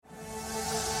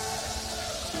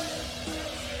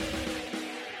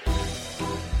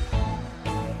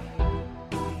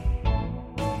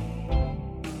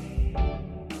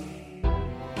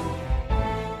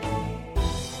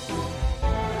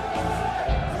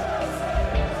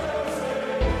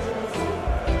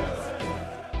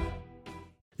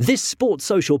This Sports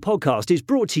Social podcast is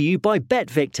brought to you by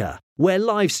BetVictor, where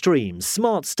live streams,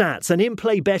 smart stats and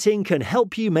in-play betting can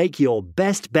help you make your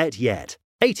best bet yet.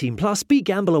 18 plus,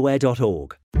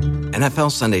 begambleaware.org.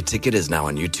 NFL Sunday Ticket is now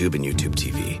on YouTube and YouTube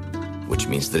TV, which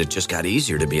means that it just got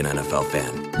easier to be an NFL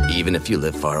fan, even if you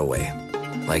live far away.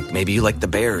 Like maybe you like the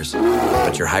Bears,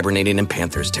 but you're hibernating in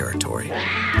Panthers territory.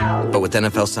 But with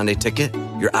NFL Sunday Ticket,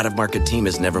 your out-of-market team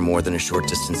is never more than a short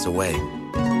distance away.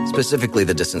 Specifically,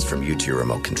 the distance from you to your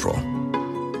remote control.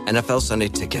 NFL Sunday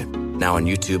Ticket, now on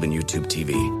YouTube and YouTube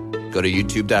TV. Go to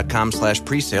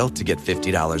youtube.com/presale to get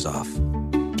 $50 off.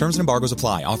 Terms and embargoes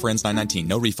apply. Offer ends 9/19.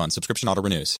 No refund. Subscription auto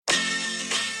renews.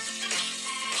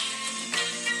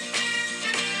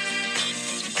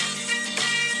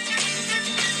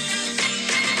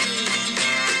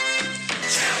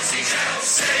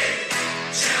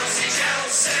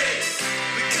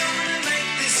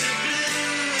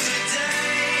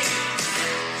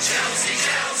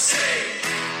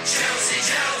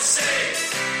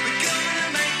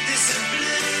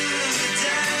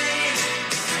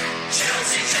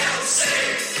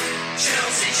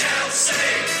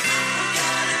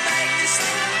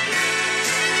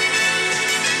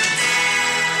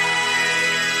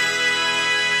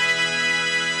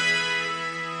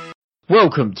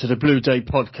 Welcome to the Blue Day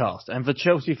podcast, and for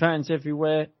Chelsea fans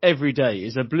everywhere, every day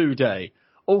is a blue day.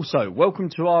 Also, welcome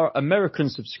to our American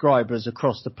subscribers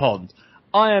across the pond.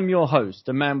 I am your host,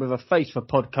 the man with a face for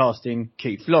podcasting,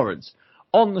 Keith Lawrence.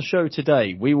 On the show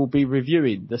today, we will be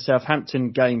reviewing the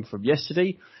Southampton game from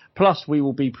yesterday, plus we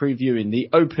will be previewing the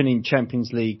opening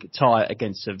Champions League tie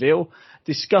against Seville,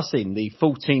 discussing the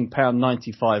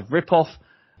 £14.95 rip-off.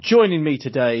 Joining me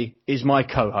today is my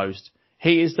co-host.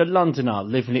 He is the Londoner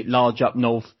living it large up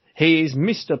north. He is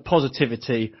Mr.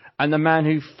 Positivity and the man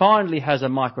who finally has a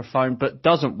microphone but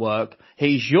doesn't work.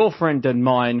 He's your friend and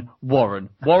mine, Warren.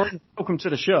 Warren, welcome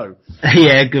to the show.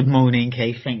 Yeah, good morning,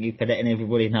 Keith. Thank you for letting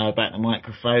everybody know about the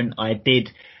microphone.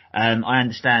 I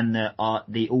understand that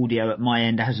the audio at my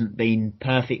end hasn't been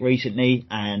perfect recently,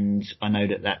 and I know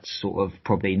that that's sort of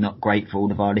probably not great for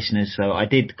all of our listeners. So I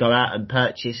did go out and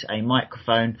purchase a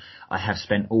microphone. I have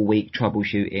spent all week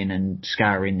troubleshooting and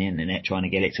scouring the internet trying to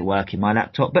get it to work in my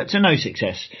laptop, but to no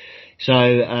success. So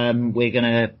we're going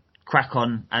to crack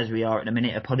on as we are at the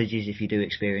minute. Apologies if you do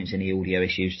experience any audio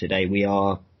issues today. We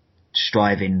are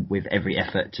striving with every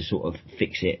effort to sort of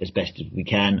fix it as best as we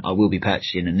can. I will be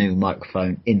purchasing a new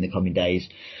microphone in the coming days.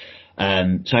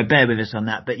 So bear with us on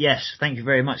that. But yes, thank you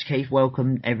very much, Keith.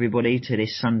 Welcome everybody to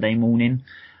this Sunday morning,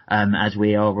 as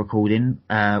we are recording.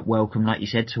 Welcome, like you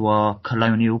said, to our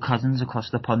colonial cousins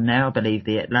across the pond now. I believe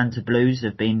the Atlanta Blues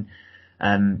have been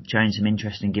showing some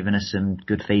interest and giving us some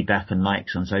good feedback and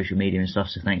likes on social media and stuff.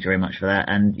 So thanks very much for that.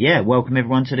 And yeah, welcome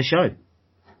everyone to the show.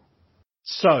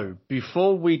 So,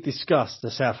 before we discuss the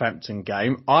Southampton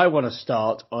game, I want to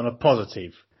start on a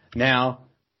positive. Now,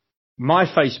 my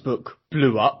Facebook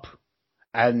blew up,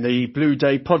 and the Blue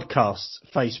Day Podcast's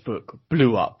Facebook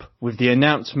blew up with the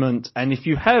announcement. And if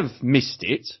you have missed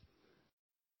it,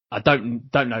 I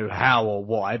don't know how or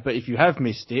why, but if you have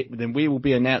missed it, then we will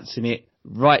be announcing it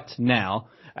right now.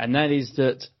 And that is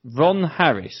that Ron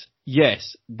Harris,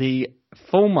 yes, the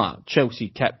former Chelsea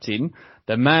captain,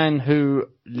 the man who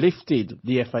lifted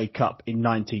the FA Cup in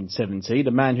 1970,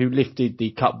 the man who lifted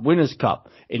the Cup Winners' Cup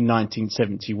in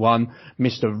 1971,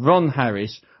 Mr. Ron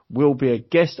Harris, will be a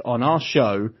guest on our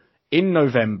show in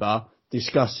November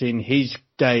discussing his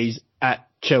days at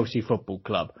Chelsea Football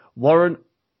Club. Warren,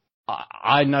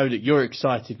 I know that you're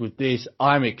excited with this.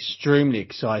 I'm extremely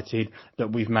excited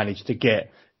that we've managed to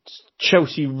get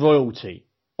Chelsea royalty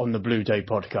on the Blue Day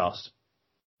podcast.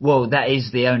 Well, that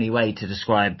is the only way to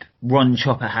describe Ron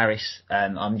Chopper Harris.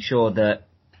 I'm sure that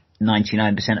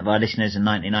 99% of our listeners and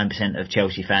 99% of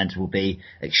Chelsea fans will be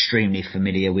extremely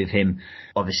familiar with him.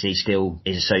 Obviously, still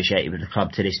is associated with the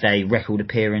club to this day. Record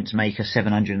appearance maker,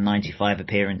 795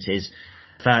 appearances.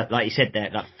 Like you said there,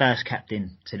 like first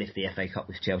captain to lift the FA Cup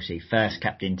with Chelsea. First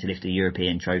captain to lift a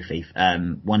European trophy.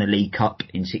 Won a League Cup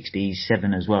in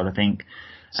 67 as well, I think.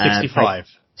 65.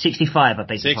 65, I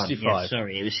beg your pardon. 65. Yes,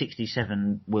 sorry, it was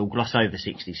 67. We'll gloss over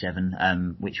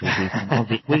 67, which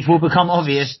will become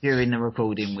obvious during the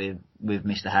recording with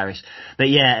Mr. Harris. But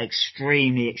yeah,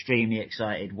 extremely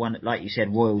excited. One, like you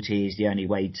said, royalty is the only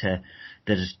way to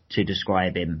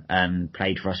describe him.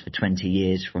 Played for us for 20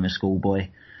 years from a schoolboy,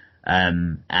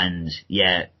 and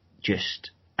yeah,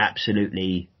 just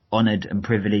absolutely honoured and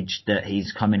privileged that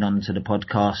he's coming on to the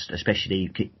podcast,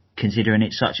 especially considering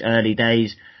it's such early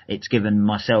days. It's given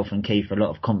myself and Keith a lot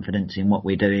of confidence in what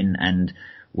we're doing, and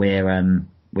we're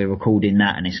we're recording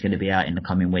that, and it's going to be out in the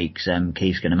coming weeks.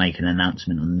 Keith's going to make an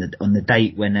announcement on the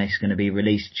date when it's going to be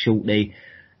released shortly.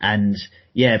 And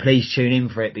yeah, please tune in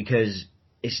for it, because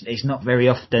it's not very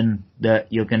often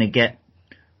that you're going to get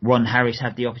Ron Harris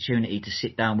have the opportunity to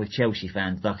sit down with Chelsea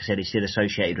fans. Like I said, he's still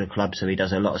associated with the club, so he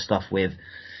does a lot of stuff with,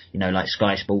 you know, like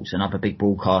Sky Sports and other big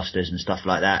broadcasters and stuff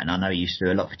like that. And I know he used to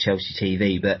do a lot for Chelsea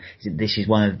TV, but this is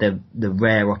one of the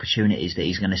rare opportunities that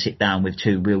he's going to sit down with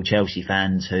two real Chelsea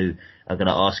fans who are going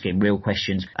to ask him real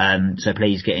questions. So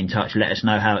please get in touch. Let us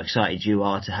know how excited you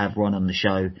are to have Ron on the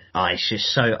show. It's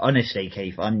just so, honestly,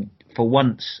 Keith, for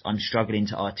once, I'm struggling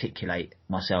to articulate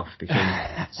myself because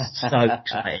I'm so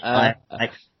excited.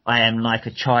 I am like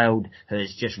a child who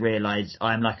has just realised,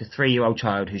 I am like a 3-year-old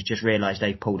child who's just realised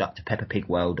they've pulled up to Peppa Pig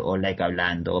World or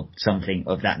Legoland or something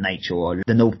of that nature, or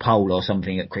the North Pole or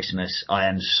something at Christmas. I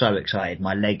am so excited.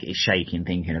 My leg is shaking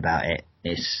thinking about it.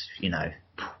 It's, you know,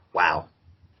 wow.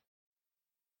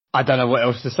 I don't know what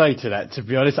else to say to that, to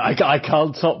be honest. I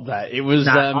can't top that. It was...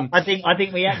 I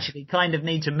think we actually kind of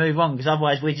need to move on, because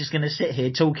otherwise we're just going to sit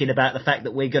here talking about the fact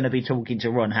that we're going to be talking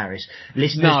to Ron Harris.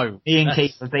 Listeners, me and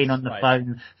Keith have been on the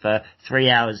phone for 3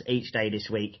 hours each day this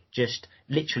week, just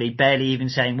literally barely even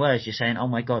saying words, just saying, oh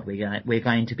my God, we're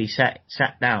going to be sat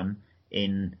down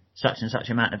in such and such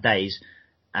amount of days,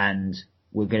 and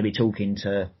we're going to be talking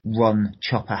to Ron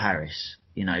Chopper Harris.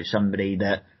 You know, somebody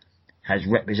that has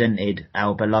represented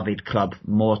our beloved club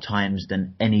more times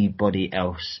than anybody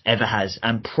else ever has,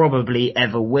 and probably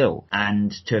ever will.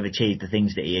 And to have achieved the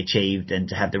things that he achieved, and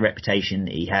to have the reputation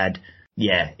that he had,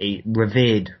 he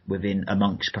revered within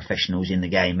amongst professionals in the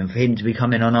game. And for him to be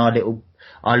coming on our little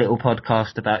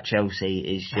podcast about Chelsea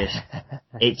is just,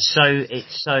 it's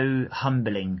so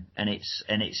humbling, and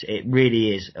it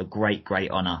really is a great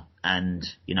honour. And,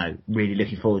 you know, really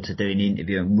looking forward to doing the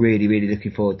interview, and really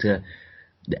looking forward to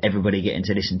everybody getting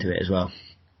to listen to it as well.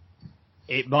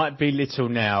 It might be little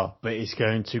now, but it's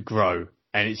going to grow,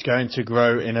 and it's going to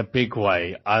grow in a big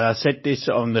way. I said this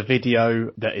on the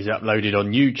video that is uploaded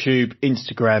on YouTube,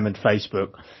 Instagram and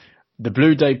Facebook. The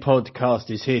Blue Day podcast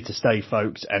is here to stay,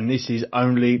 folks, and this is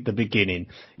only the beginning.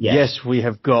 Yes, we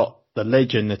have got the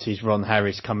legend that is Ron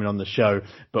Harris coming on the show,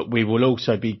 but we will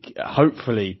also be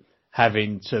hopefully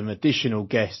having some additional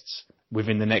guests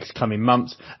within the next coming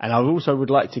months. And I also would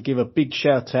like to give a big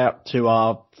shout out to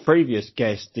our previous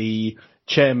guest, the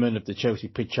chairman of the Chelsea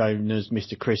Pitch Owners,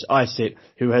 Mr. Chris Isett,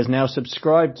 who has now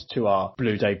subscribed to our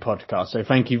Blue Day podcast. So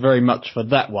thank you very much for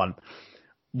that one.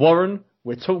 Warren,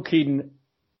 we're talking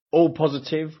all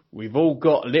positive. We've all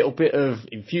got a little bit of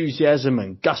enthusiasm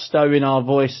and gusto in our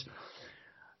voice.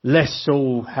 Let's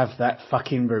all have that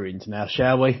fucking ruined now,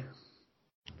 shall we?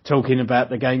 Talking about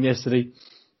the game yesterday.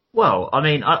 Well, I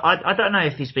mean, I don't know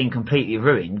if it's been completely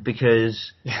ruined,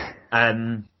 because,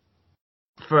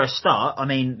 for a start, I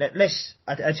mean, I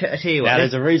tell you what. Now,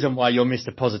 there's a reason why you're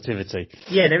Mr. Positivity.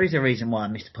 Yeah, there is a reason why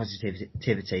I'm Mr.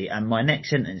 Positivity, and my next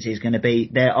sentence is going to be,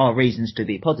 there are reasons to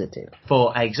be positive.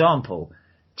 For example,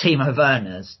 Timo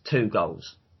Werner's 2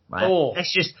 goals. Right.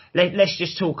 Let's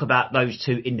just talk about those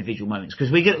 2 individual moments,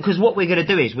 because what we're going to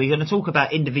do is we're going to talk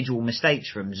about individual mistakes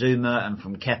from Zuma and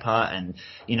from Kepa, and,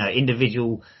 you know,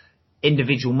 individual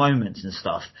moments and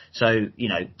stuff. So, you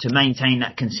know, to maintain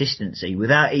that consistency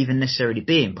without even necessarily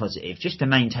being positive, just to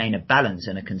maintain a balance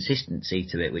and a consistency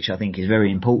to it, which I think is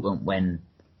very important when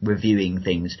reviewing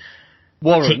things.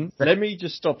 Warren, let me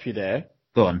just stop you there.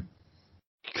 Go on.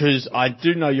 Because I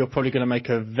do know you're probably going to make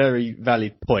a very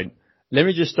valid point. Let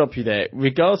me just stop you there.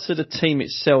 Regards to the team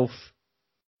itself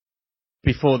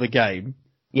before the game,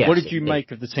 what did you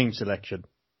make of the team selection?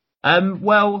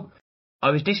 Well, I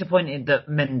was disappointed that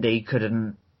Mendy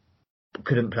couldn't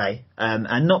play, and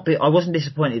I wasn't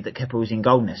disappointed that Kepa was in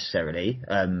goal necessarily.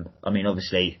 I mean,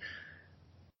 obviously,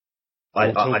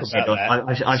 I've said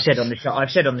on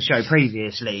the show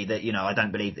previously that, you know, I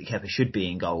don't believe that Kepa should be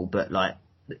in goal, but like,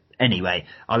 anyway,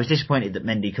 I was disappointed that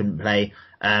Mendy couldn't play.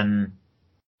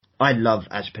 I love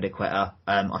Azpilicueta.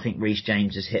 I think Reece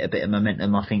James has hit a bit of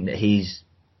momentum. I think that he's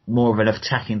more of an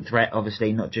attacking threat,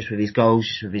 obviously, not just with his goals,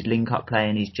 just with his link-up play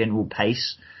and his general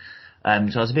pace. So I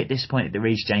was a bit disappointed that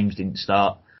Reece James didn't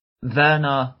start.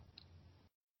 Werner,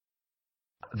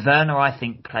 I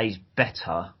think, plays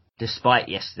better despite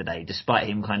yesterday, despite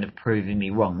him kind of proving me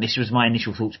wrong. This was my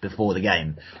initial thoughts before the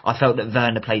game. I felt that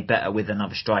Werner played better with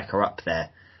another striker up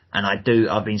there. And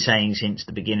I've been saying since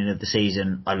the beginning of the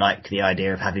season, I like the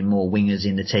idea of having more wingers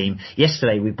in the team.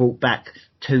 Yesterday we brought back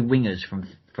 2 wingers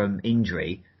from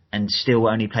injury and still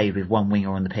only played with 1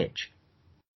 winger on the pitch.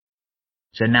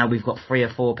 So now we've got 3 or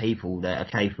 4 people that are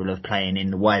capable of playing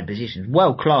in the wide positions.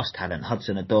 World-class talent,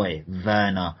 Hudson-Odoi,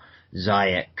 Werner,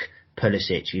 Ziyech,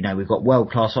 Pulisic. You know, we've got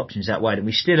world-class options out wide, and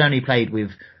we still only played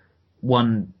with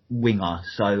one winger.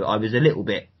 So I was a little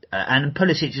bit, and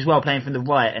Pulisic as well playing from the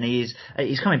right, and he's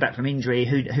coming back from injury.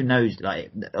 Who knows?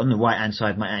 Like on the right hand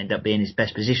side might end up being his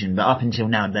best position, but up until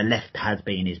now the left has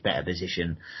been his better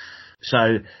position.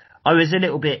 So I was a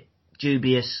little bit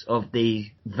dubious of the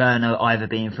Werner either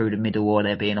being through the middle or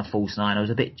there being a false nine. I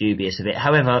was a bit dubious of it.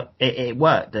 However, it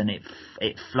worked and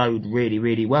it flowed really,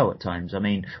 really well at times. I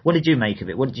mean, what did you make of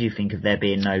it? What did you think of there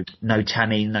being no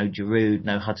Tammy, no Giroud,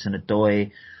 no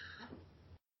Hudson-Odoi?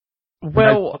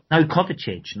 Well, no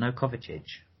Kovacic.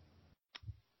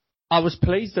 I was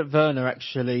pleased that Werner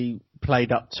actually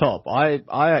played up top. I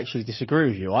actually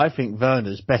disagree with you. I think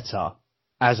Werner's better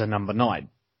as a number 9.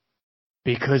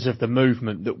 Because of the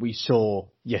movement that we saw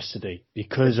yesterday,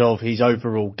 because of his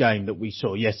overall game that we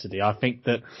saw yesterday. I think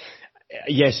that,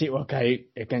 yes,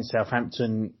 against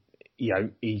Southampton, you know,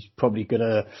 he's probably going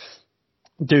to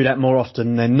do that more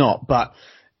often than not, but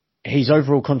his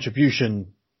overall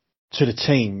contribution to the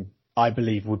team, I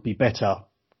believe, would be better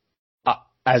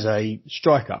as a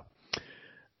striker.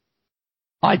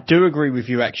 I do agree with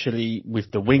you, actually,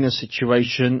 with the winger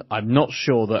situation. I'm not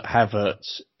sure that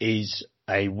Havertz is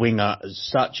a winger as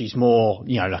such. He's more,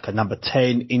 you know, like a number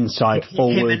 10 inside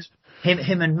forward.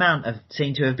 Him and Mount have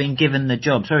seemed to have been given the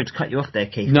job. Sorry to cut you off there,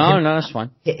 Keith. No, that's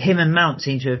fine. Him and Mount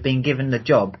seem to have been given the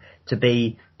job to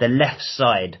be the left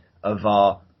side of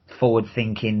our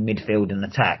forward-thinking midfield and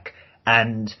attack.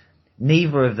 And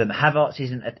neither of them, Havertz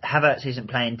isn't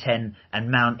playing 10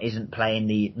 and Mount isn't playing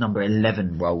the number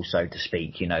 11 role, so to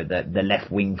speak, you know, the left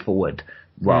wing forward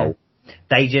role.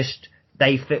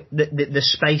 The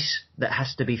space that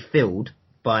has to be filled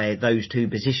by those two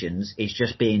positions is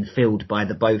just being filled by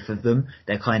the both of them.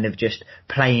 They're kind of just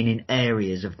playing in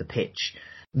areas of the pitch.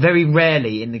 Very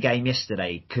rarely in the game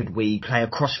yesterday could we play a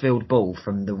cross-field ball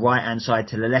from the right-hand side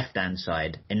to the left-hand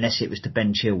side unless it was to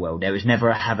Ben Chilwell. There was never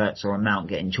a Havertz or a Mount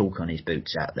getting chalk on his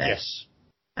boots out there. Yes.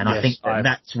 And I think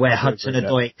that's where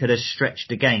Hudson-Odoi could have stretched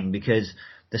the game, because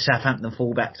the Southampton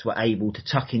fullbacks were able to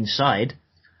tuck inside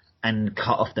and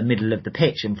cut off the middle of the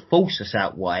pitch and force us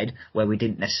out wide where we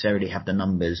didn't necessarily have the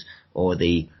numbers or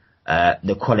the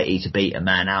quality to beat a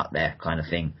man out there, kind of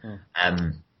thing.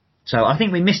 So I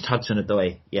think we missed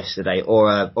Hudson-Odoi yesterday, or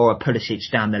a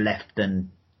Pulisic down the left and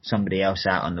somebody else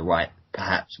out on the right,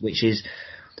 perhaps, which is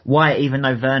why, even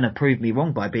though Werner proved me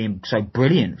wrong by being so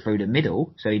brilliant through the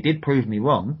middle, so he did prove me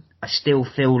wrong, I still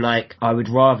feel like I would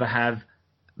rather have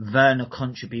Werner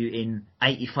contributing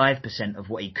 85% of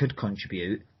what he could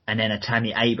contribute, and then a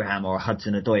Tammy Abraham or a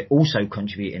Hudson-Odoi also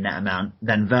contributing that amount,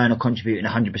 than Werner contributing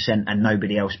 100% and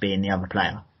nobody else being the other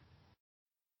player.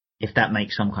 If that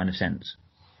makes some kind of sense.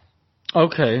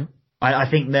 Okay. I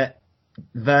think that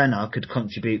Werner could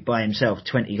contribute by himself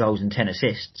 20 goals and 10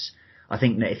 assists. I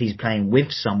think that if he's playing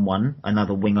with someone,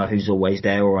 another winger who's always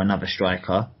there, or another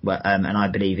striker, and I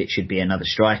believe it should be another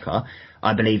striker,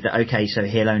 I believe that, okay, so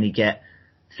he'll only get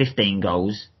 15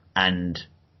 goals and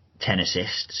 10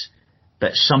 assists,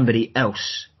 but somebody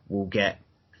else will get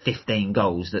 15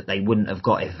 goals that they wouldn't have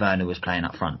got if Werner was playing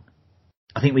up front.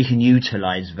 I think we can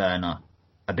utilise Werner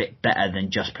a bit better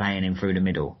than just playing him through the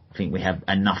middle. I think we have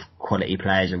enough quality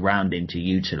players around him to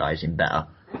utilise him better.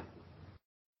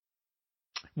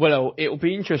 Well, it'll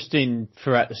be interesting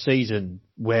throughout the season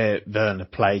where Werner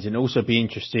plays, and also be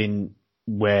interesting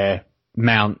where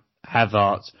Mount,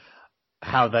 Havertz,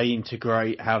 how they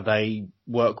integrate, how they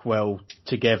work well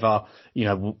together. You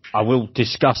know, I will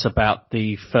discuss about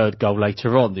the third goal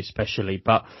later on, especially,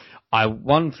 but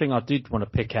one thing I did want to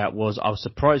pick out was I was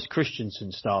surprised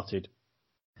Christensen started.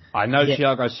 I know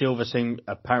Thiago Silva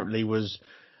apparently was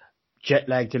jet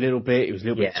lagged a little bit. He was a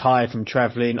little bit tired from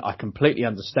travelling. I completely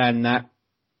understand that,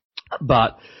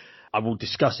 but I will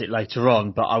discuss it later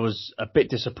on. But I was a bit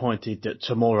disappointed that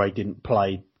Tomori didn't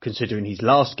play, considering his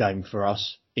last game for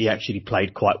us, he actually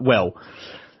played quite well.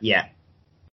 Yeah.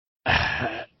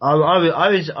 I'm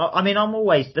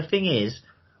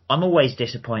always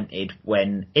disappointed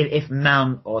when, if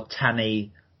Mount or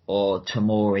Tammy or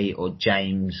Tomori or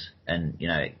James and, you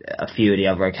know, a few of the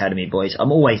other academy boys,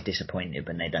 I'm always disappointed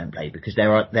when they don't play, because they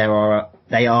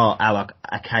are our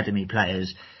academy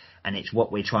players, and it's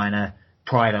what we're trying to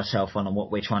pride ourselves on and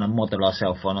what we're trying to model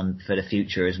ourselves on for the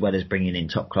future, as well as bringing in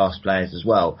top class players as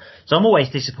well. So I'm always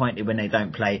disappointed when they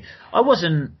don't play.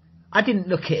 I didn't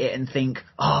look at it and think,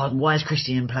 why is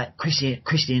Christiansen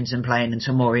playing and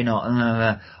Tomori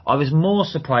not? I was more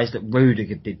surprised that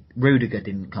Rudiger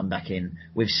didn't come back in.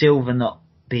 With Silva not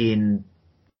being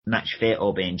match fit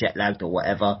or being jet lagged or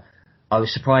whatever, I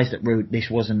was surprised that this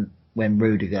wasn't when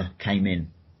Rudiger came in.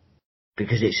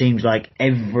 Because it seems like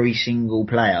every single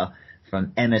player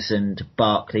from Emerson to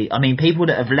Barkley. I mean, people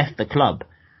that have left the club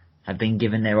have been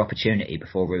given their opportunity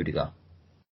before Rudiger.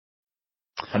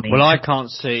 I mean, well, I can't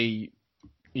see,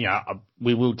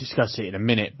 we will discuss it in a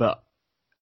minute, but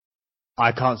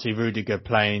I can't see Rudiger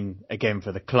playing again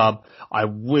for the club. I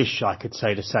wish I could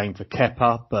say the same for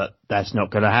Kepa, but that's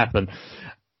not going to happen.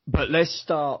 But let's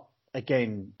start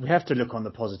again. We have to look on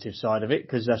the positive side of it,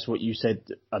 because that's what you said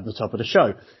at the top of the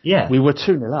show. Yeah. We were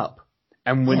 2-0 up.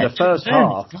 And when the first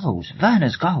half...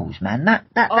 Werner's goals, man. That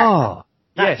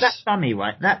dummy,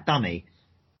 right? That dummy.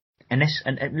 And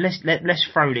let's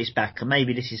throw this back, and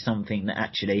maybe this is something that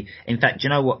actually, in fact, you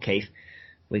know what, Keith?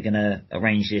 We're going to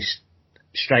arrange this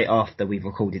straight after we've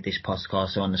recorded this podcast,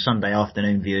 so on the Sunday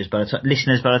afternoon, viewers,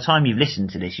 listeners, by the time you've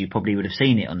listened to this, you probably would have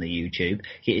seen it on the YouTube.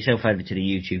 Get yourself over to the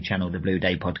YouTube channel, the Blue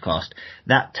Day Podcast.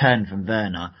 That turn from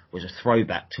Werner was a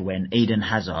throwback to when Eden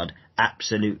Hazard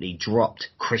absolutely dropped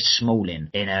Chris Smalling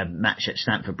in a match at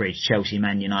Stamford Bridge, Chelsea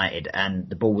Man United, and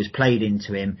the ball was played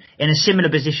into him in a similar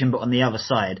position but on the other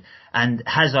side, and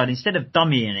Hazard, instead of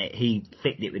dummying it, he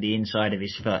flicked it with the inside of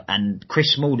his foot, and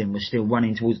Chris Smalling was still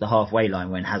running towards the halfway line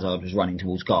when Hazard was running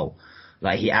towards goal.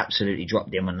 Like, he absolutely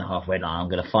dropped him on the halfway line. I'm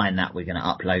going to find that. We're going to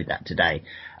upload that today.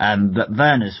 But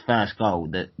Werner's first goal,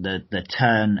 the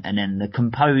turn and then the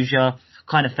composure,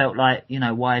 kind of felt like,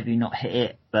 why have you not hit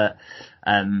it? But,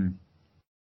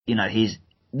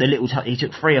 he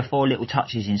took 3 or 4 little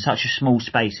touches in such a small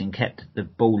space and kept the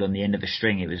ball on the end of a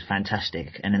string. It was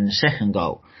fantastic. And then the second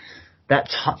goal, that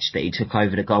touch that he took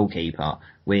over the goalkeeper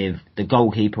with the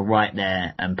goalkeeper right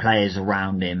there and players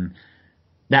around him,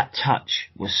 that touch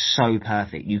was so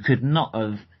perfect. You could not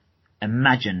have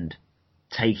imagined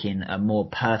taking a more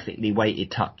perfectly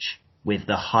weighted touch with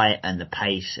the height and the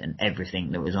pace and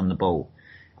everything that was on the ball.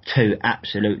 2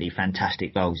 absolutely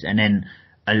fantastic goals. And then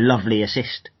a lovely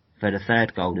assist for the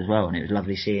third goal as well. And it was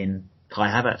lovely seeing Kai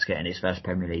Havertz getting his first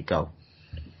Premier League goal.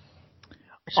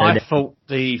 So I thought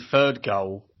the third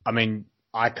goal, I mean,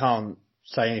 I can't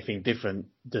say anything different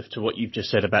to what you've just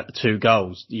said about the 2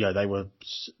 goals. They were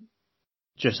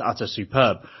just utter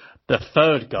superb. The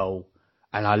third goal,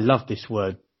 and I love this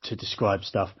word to describe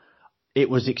stuff,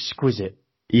 it was exquisite.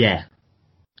 Yeah.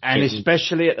 And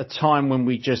especially at the time when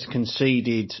we just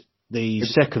conceded the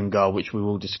second goal, which we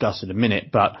will discuss in a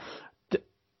minute, but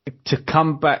to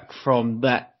come back from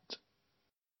that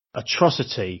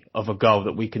atrocity of a goal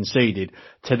that we conceded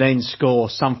to then score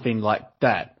something like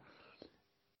that,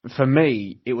 for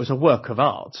me, it was a work of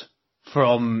art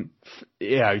from,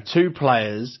 2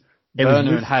 players,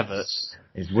 Werner and Havertz,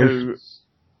 who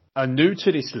are new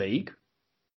to this league.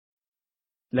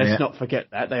 Let's not forget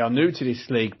that. They are new to this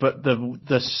league, but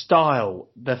the style,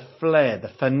 the flair, the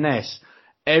finesse,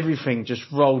 everything just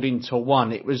rolled into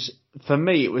one. For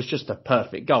me, it was just a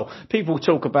perfect goal. People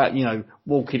talk about,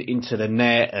 walking into the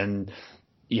net and,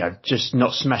 just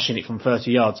not smashing it from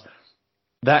 30 yards.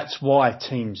 That's why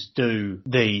teams do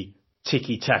the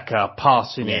tiki-taka,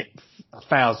 passing it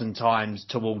 1,000 times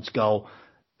towards goal.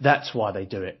 That's why they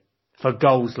do it, for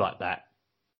goals like that.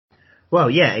 Well,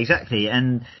 yeah, exactly.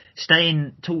 And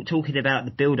talking about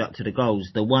the build-up to the goals,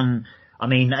 the one, I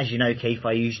mean, as you know, Keith,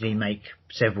 I usually make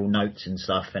several notes and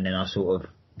stuff, and then I sort of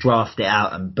draft it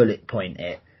out and bullet point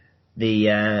it.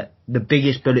 The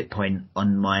biggest bullet point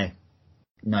on my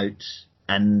notes,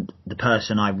 and the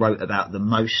person I wrote about the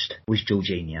most, was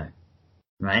Jorginho.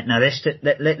 Right, now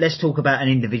let's talk about an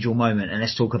individual moment, and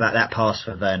let's talk about that pass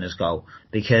for Werner's goal.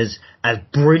 Because as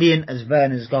brilliant as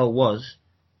Werner's goal was,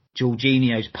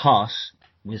 Jorginho's pass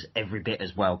was every bit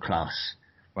as well class.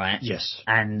 Right? Yes.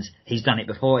 And he's done it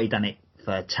before. He's done it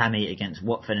for Tammy against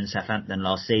Watford and Southampton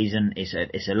last season.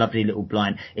 It's a lovely little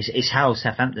blind. It's how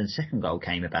Southampton's second goal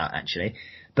came about, actually.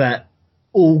 But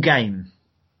all game,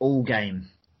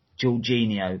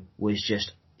 Jorginho was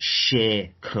just sheer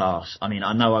class. I mean,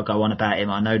 I know I go on about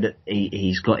him. I know that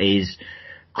he's got his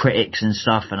critics and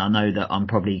stuff, and I know that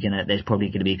there's probably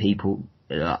gonna be people,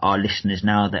 our listeners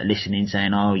now, that are listening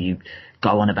saying, "Oh, you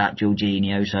go on about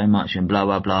Jorginho so much and blah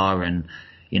blah blah," and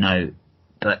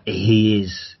but he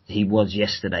was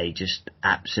yesterday just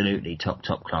absolutely top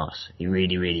class. He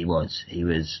really, really was. He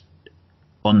was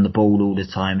on the ball all the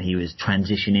time. He was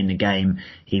transitioning the game.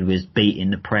 He was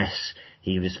beating the press.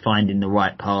 He was finding the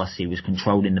right pass. He was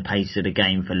controlling the pace of the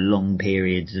game for long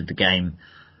periods of the game.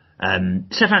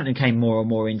 Southampton came more and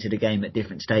more into the game at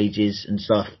different stages and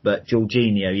stuff, but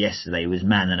Jorginho yesterday was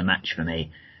man of the match for me,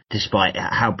 despite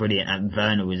how brilliant, and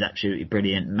Werner was absolutely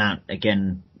brilliant. Mount,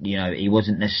 again, he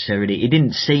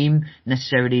didn't seem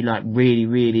necessarily like really,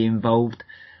 really involved,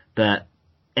 but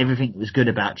everything was good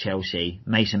about Chelsea.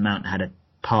 Mason Mount had a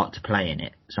part to play in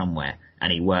it somewhere,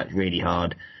 and he worked really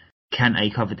hard.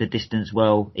 Kante covered the distance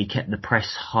well. He kept the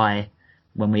press high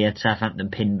when we had Southampton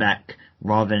pinned back.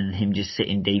 Rather than him just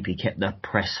sitting deep, he kept the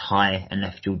press high and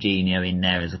left Jorginho in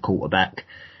there as a quarterback.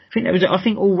 I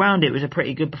think all round it was a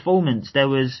pretty good performance. There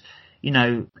was,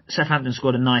 Southampton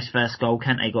scored a nice first goal.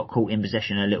 Kante got caught in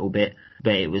possession a little bit,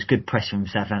 but it was good press from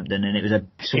Southampton, and it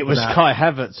was Kai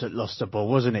Havertz that lost the ball,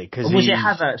 wasn't it? Was it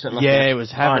Havertz that lost the ball? Yeah, it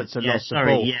was Havertz that lost the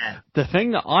ball. Yeah. The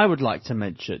thing that I would like to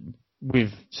mention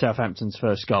with Southampton's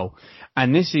first goal,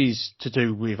 and this is to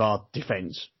do with our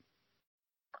defence.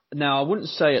 Now, I wouldn't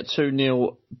say at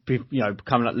 2-0,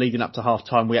 leading up to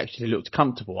half-time, we actually looked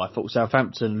comfortable. I thought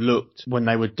Southampton looked, when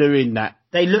they were doing that...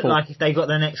 They looked like if they got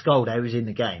their next goal, they was in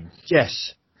the game.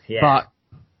 Yes. Yeah. But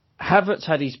Havertz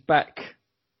had his back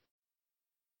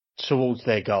towards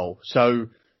their goal. So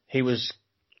he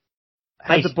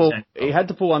had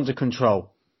the ball under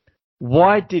control.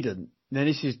 Why didn't? Now,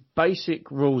 this is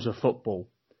basic rules of football.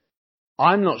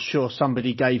 I'm not sure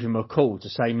somebody gave him a call to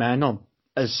say man on.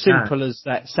 As simple as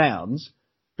that sounds,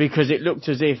 because it looked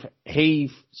as if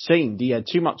he had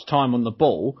too much time on the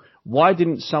ball. Why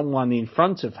didn't someone in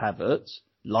front of Havertz,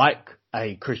 like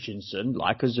a Christensen,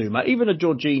 like a Zuma, even a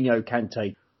Jorginho,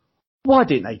 Kante, why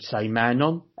didn't they say man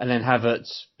on? And then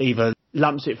Havertz either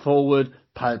lumps it forward,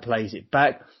 plays it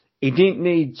back. He didn't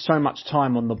need so much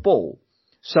time on the ball.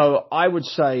 So I would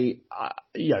say,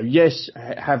 yes,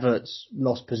 Havertz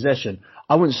lost possession.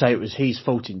 I wouldn't say it was his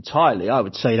fault entirely. I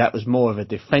would say that was more of a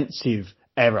defensive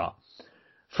error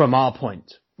from our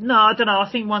point. No, I don't know. I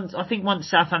think once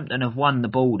Southampton have won the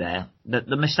ball there,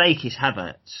 the mistake is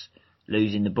Havertz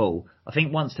losing the ball. I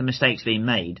think once the mistake's been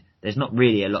made, there's not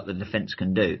really a lot the defence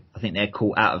can do. I think they're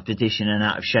caught out of position and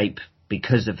out of shape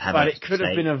because of Havertz. But it could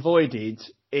have been avoided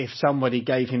if somebody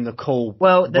gave him the call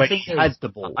when he had the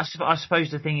ball. I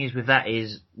suppose the thing is with that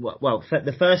is,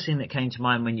 the first thing that came to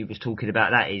mind when you was talking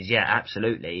about that is, yeah,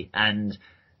 absolutely. And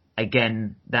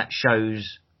again, that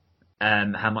shows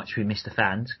how much we miss the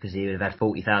fans, because he would have had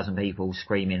 40,000 people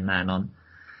screaming man on.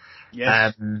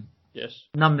 Yes. Yes.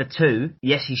 Number two,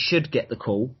 yes, he should get the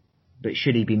call, but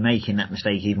should he be making that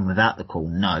mistake even without the call?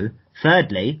 No.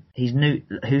 Thirdly, he's new.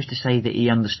 Who's to say that he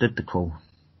understood the call?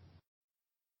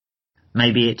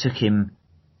 Maybe it took him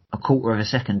a quarter of a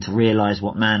second to realise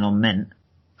what man on meant.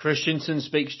 Christensen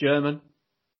speaks German.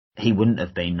 He wouldn't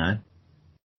have been, no.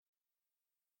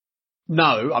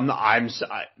 No, I'm not.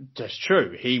 That's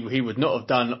true. He would not have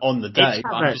done on the day.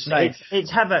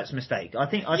 It's Havertz's mistake.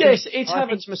 It's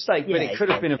Havertz's mistake, but it could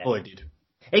have been avoided.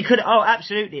 It could. Oh,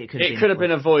 absolutely, it could. It could have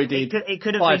been avoided. It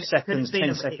could have 5 been, seconds,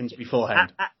 10 seconds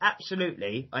beforehand.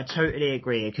 Absolutely, I totally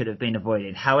agree. It could have been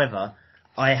avoided. However,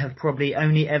 I have probably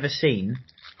only ever seen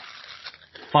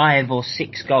 5 or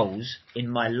 6 goals in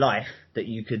my life that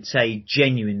you could say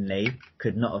genuinely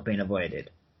could not have been avoided.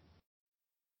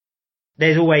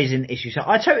 There's always an issue. So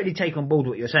I totally take on board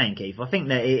what you're saying, Keith. I think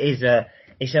that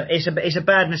it's a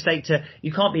bad mistake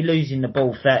you can't be losing the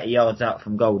ball 30 yards out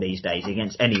from goal these days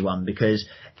against anyone, because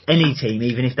any team,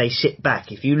 even if they sit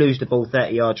back, if you lose the ball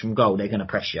 30 yards from goal, they're going to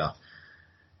press you.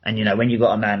 And when you've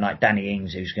got a man like Danny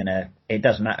Ings who's it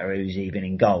doesn't matter who's even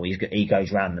in goal, he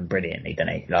goes round them brilliantly,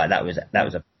 doesn't he? Like that was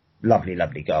a lovely,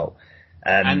 lovely goal.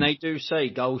 And they do say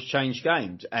goals change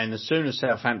games, and as soon as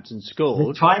Southampton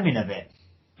scored, the timing of it.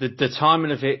 The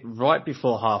timing of it right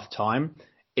before half-time,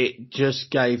 it just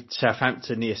gave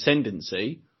Southampton the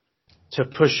ascendancy to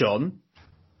push on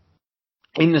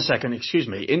in the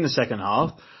second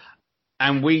half,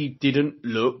 and we didn't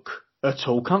look at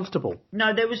all comfortable.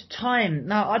 No, there was time.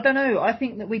 No, I don't know. I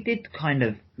think that we did kind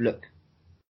of look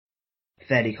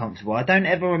fairly comfortable. I don't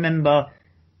ever remember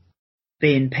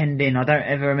being penned in. I don't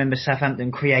ever remember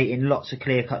Southampton creating lots of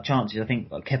clear-cut chances. I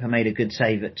think Kepa made a good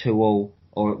save at 2-2.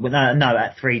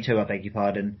 At 3-2, I beg your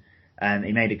pardon.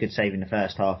 He made a good save in the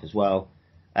first half as well.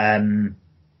 They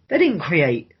didn't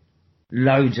create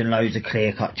loads and loads of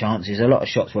clear-cut chances. A lot of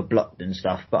shots were blocked and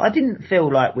stuff, but I didn't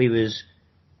feel like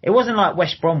it wasn't like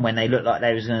West Brom when they looked like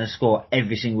they was going to score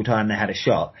every single time they had a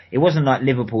shot. It wasn't like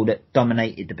Liverpool that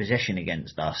dominated the possession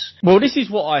against us. Well, this is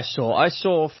what I saw. I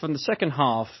saw from the second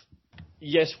half,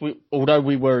 yes, although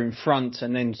we were in front,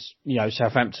 and then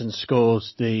Southampton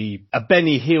scores a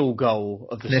Benny Hill goal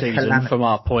of the season from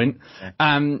our point.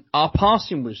 Yeah. Our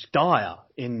passing was dire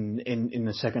in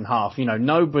the second half.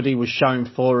 Nobody was shown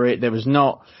for it. There was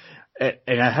not,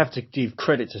 and I have to give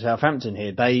credit to Southampton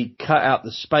here. They cut out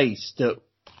the space that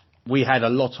we had a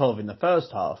lot of in the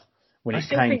first half when it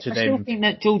came to them. I still think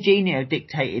that Jorginho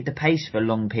dictated the pace for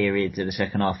long periods of the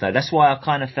second half, though. That's why I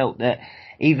kind of felt that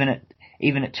even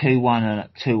even at 2-1 and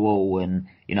at 2-2, and,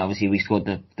 you know, obviously we scored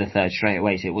the third straight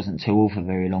away, so it wasn't 2-2 for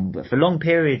very long. But for long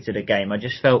periods of the game, I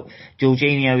just felt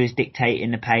Jorginho was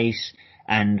dictating the pace,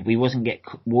 and we wasn't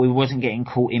getting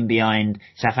caught in behind.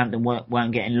 Southampton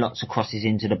weren't getting lots of crosses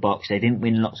into the box. They didn't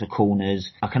win lots of corners.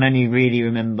 I can only really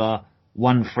remember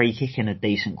one free kick in a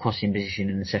decent crossing position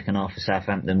in the second half for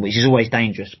Southampton, which is always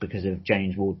dangerous because of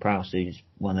James Ward-Prowse, who's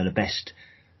one of the best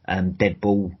dead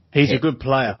ball. He's a good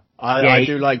player. I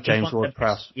do like James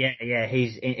Ward-Prowse. Yeah.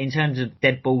 He's in terms of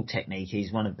dead ball technique,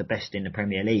 he's one of the best in the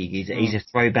Premier League. He's a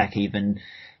throwback, even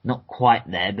not quite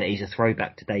there, but he's a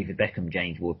throwback to David Beckham,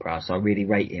 James Ward-Prowse. So I really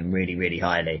rate him really, really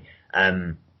highly.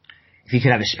 If you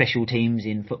could have a special teams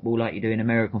in football like you do in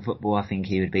American football, I think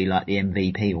he would be like the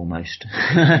MVP almost.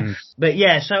 But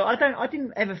yeah, so I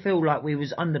didn't ever feel like we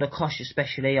was under the cosh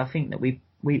especially. I think that we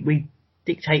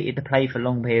dictated the play for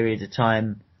long periods of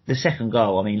time. The second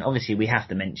goal, I mean, obviously we have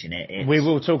to mention it. We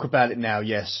will talk about it now,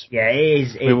 yes. Yeah, it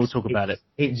is. We will talk about it.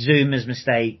 It's Zouma's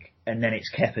mistake, and then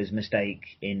it's Kepa's mistake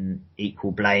in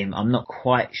equal blame. I'm not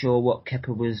quite sure what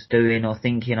Kepa was doing or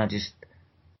thinking. I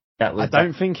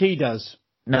don't think he does.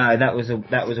 No, that was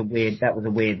a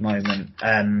weird moment.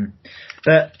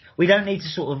 But we don't need to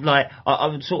sort of like, I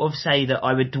would sort of say that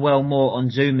I would dwell more on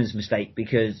Zouma's mistake,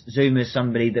 because Zouma's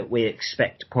somebody that we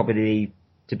expect probably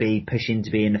to be pushing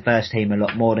to be in the first team a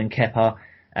lot more than Kepa.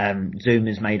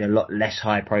 Zouma's made a lot less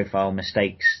high profile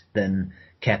mistakes than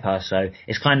Kepa, so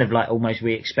it's kind of like almost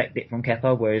we expect it from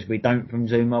Kepa, whereas we don't from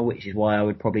Zouma, which is why I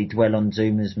would probably dwell on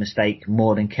Zouma's mistake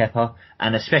more than Kepa,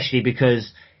 and especially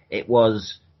because it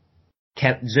was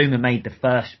Zouma made the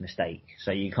first mistake,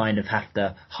 so you kind of have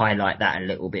to highlight that a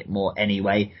little bit more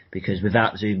anyway, because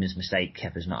without Zouma's mistake,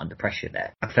 Kepa's not under pressure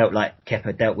there. I felt like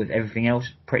Kepa dealt with everything else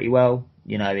pretty well.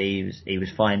 You know, he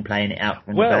was fine playing it out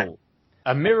from the back.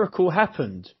 A miracle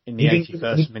happened in the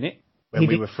 81st minute when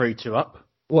we were 3-2 up.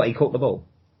 What, he caught the ball?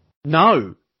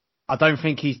 No, I don't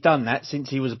think he's done that since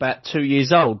he was about 2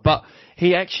 years old, but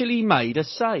he actually made a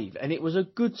save, and it was a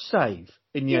good save.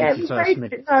 In the 81st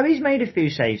minute. No, he's made a few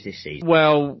saves this season.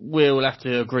 Well, we'll have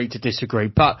to agree to disagree.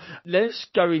 But let's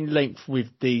go in length with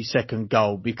the second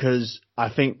goal, because I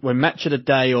think when Match of the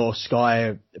Day or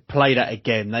Sky play that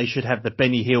again, they should have the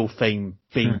Benny Hill theme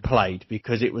being played,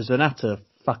 because it was an utter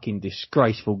fucking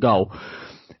disgraceful goal.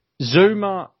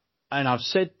 Zouma, and I've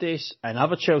said this, and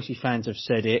other Chelsea fans have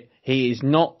said it, he is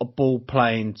not a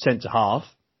ball-playing centre-half.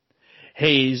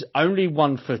 He's only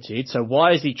one-footed, so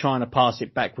why is he trying to pass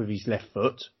it back with his left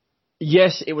foot?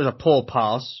 Yes, it was a poor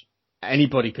pass.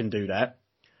 Anybody can do that.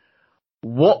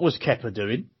 What was Kepa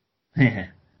doing?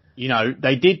 You know,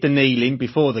 they did the kneeling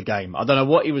before the game. I don't know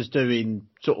what he was doing,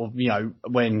 sort of, you know,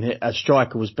 when a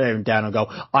striker was bearing down a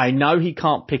goal. I know he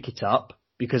can't pick it up,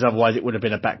 because otherwise it would have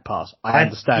been a back pass. I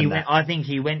understand that. I think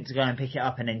he went to go and pick it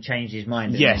up and then changed his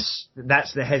mind. Yes.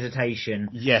 That's the hesitation.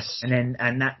 Yes.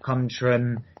 And that comes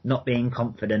from not being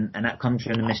confident, and that comes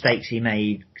from the mistakes he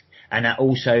made. And that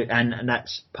also, and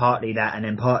that's partly that, and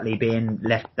then partly being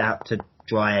left out to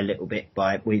dry a little bit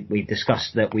by, we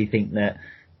discussed that we think that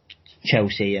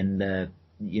Chelsea and the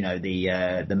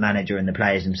manager and the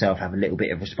players themselves have a little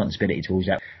bit of responsibility towards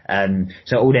that.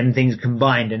 So all them things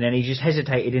combined, and then he just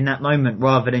hesitated in that moment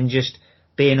rather than just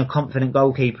being a confident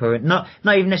goalkeeper, and not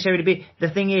even necessarily be. The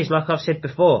thing is, like I've said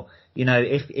before, you know,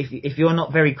 if you're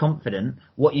not very confident,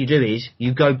 what you do is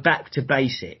you go back to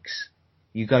basics.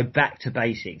 You go back to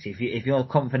basics. If your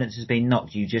confidence has been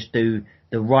knocked, you just do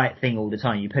the right thing all the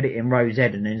time. You put it in Rose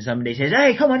Ed, and then somebody says,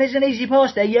 "Hey, come on, there's an easy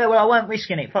pass there." Yeah, well, I weren't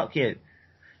risking it. Fuck you.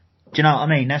 Do you know what I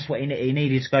mean? That's what he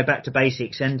needed to go back to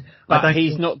basics, and but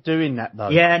he's not doing that though.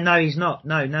 Yeah, no, he's not.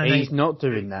 No, he's not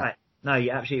doing that. Right. No,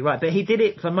 you're absolutely right. But he did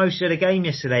it for most of the game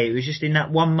yesterday. It was just in that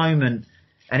one moment,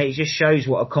 and it just shows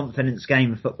what a confidence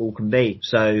game of football can be.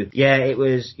 So yeah, it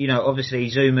was. You know, obviously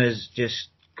Zouma's just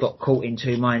got caught in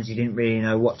two minds. He didn't really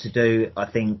know what to do. I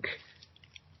think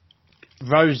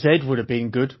Rose Ed would have been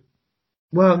good.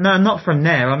 Well, no, not from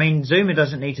there. I mean, Zouma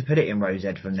doesn't need to put it in Rose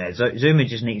Ed from there. Zouma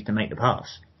just needs to make the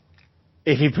pass.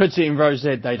 If he puts it in Rose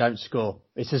Ed, they don't score.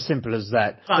 It's as simple as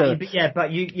that.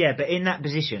 But in that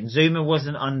position, Zouma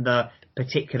wasn't under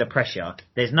particular pressure.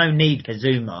 There's no need for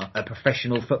Zouma, a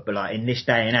professional footballer in this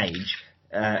day and age,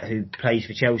 who plays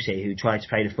for Chelsea, who tries to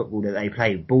play the football that they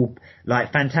play,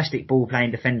 fantastic ball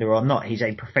playing defender or not. He's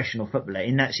a professional footballer.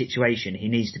 In that situation, he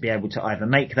needs to be able to either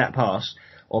make that pass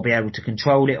or be able to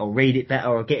control it or read it better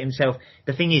or get himself.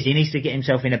 The thing is, he needs to get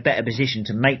himself in a better position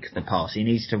to make the pass. He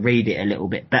needs to read it a little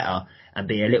bit better and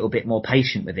be a little bit more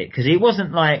patient with it. Because it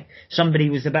wasn't like somebody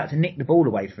was about to nick the ball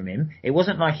away from him. It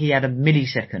wasn't like he had a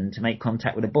millisecond to make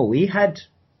contact with the ball. He had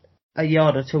a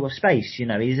yard or two of space. You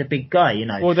know, he's a big guy. You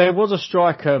know. Well, there was a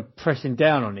striker pressing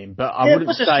down on him, but I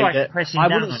wouldn't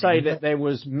say that there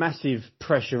was massive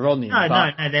pressure on him.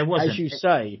 No, there wasn't. As you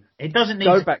say, it doesn't need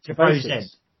go back to Rose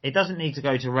basics. Ed. It doesn't need to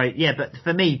go to Rose. Yeah, but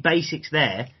for me, basics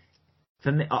there.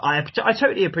 For me, I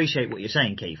totally appreciate what you're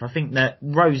saying, Keith. I think that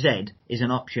Rose Ed is an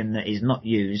option that is not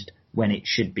used when it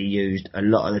should be used a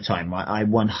lot of the time, right? I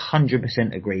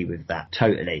 100% agree with that,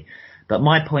 totally. But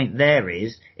my point there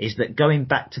is that going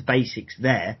back to basics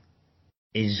there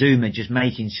is Zuma just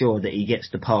making sure that he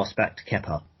gets the pass back to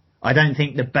Kepa. I don't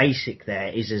think the basic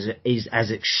there is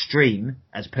as extreme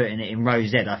as putting it in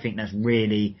Rose Ed. I think that's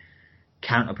really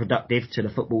counterproductive to the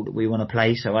football that we want to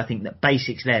play. So I think that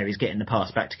basics there is getting the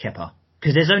pass back to Kepa.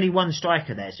 Because there's only one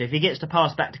striker there, so if he gets the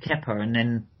pass back to Kepa and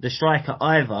then the striker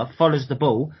either follows the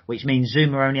ball, which means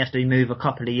Zuma only has to move a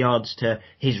couple of yards to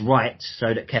his right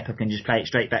so that Kepa can just play it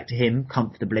straight back to him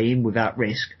comfortably and without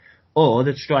risk, or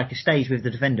the striker stays with the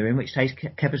defender, in which case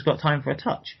Kepa's got time for a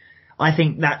touch. I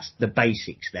think that's the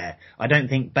basics there. I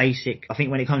think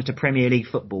when it comes to Premier League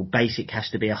football, basic has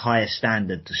to be a higher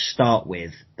standard to start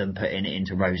with than putting it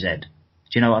into Rose Ed.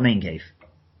 Do you know what I mean,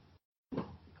 Keith?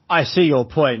 I see your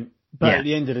point. But Yeah. At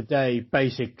the end of the day,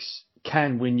 basics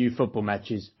can win you football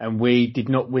matches, and we did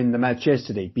not win the match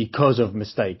yesterday because of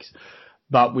mistakes.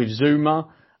 But with Zuma,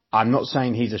 I'm not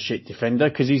saying he's a shit defender,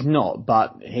 because he's not,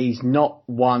 but he's not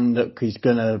one that is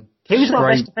going to... He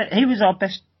was our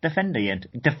best defender.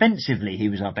 Defensively, he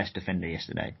was our best defender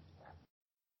yesterday.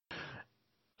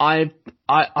 I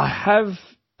have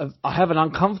an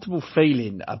uncomfortable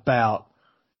feeling about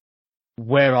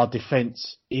where our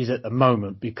defence is at the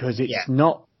moment, because it's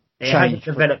not... It hasn't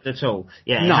developed at all.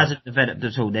 Yeah, it hasn't developed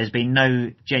at all. There's been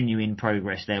no genuine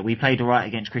progress there. We played all right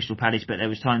against Crystal Palace, but there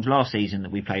was times last season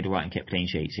that we played all right and kept clean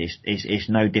sheets. It's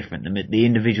no different. The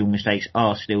individual mistakes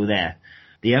are still there.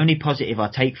 The only positive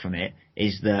I take from it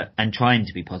is that, and trying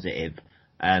to be positive,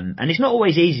 and it's not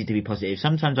always easy to be positive.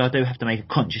 Sometimes I do have to make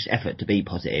a conscious effort to be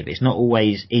positive. It's not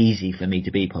always easy for me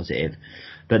to be positive.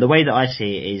 But the way that I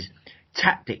see it is,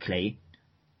 tactically,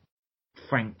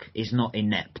 Frank is not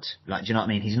inept. Like, do you know what I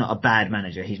mean? He's not a bad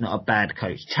manager. He's not a bad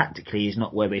coach. Tactically is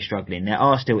not where we're struggling. There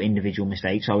are still individual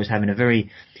mistakes. I was having a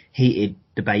very heated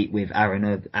debate with Aaron,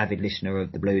 an avid listener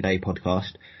of the Blue Day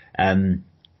podcast.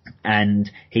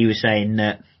 And he was saying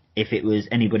that if it was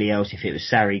anybody else, if it was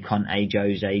Sarri, Conte,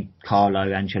 Jose, Carlo,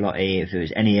 Ancelotti, if it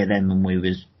was any of them and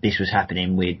this was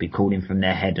happening, we'd be calling from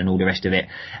their head and all the rest of it.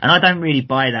 And I don't really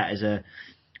buy that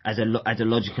as a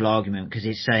logical argument, because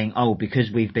it's saying,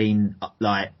 because we've been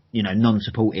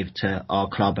non-supportive to our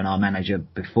club and our manager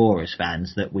before as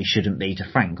fans, that we shouldn't be to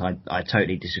Frank. I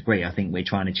totally disagree. I think we're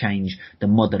trying to change the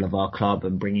model of our club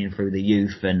and bringing through the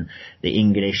youth and the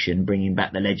English and bringing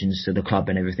back the legends to the club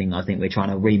and everything. I think we're trying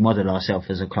to remodel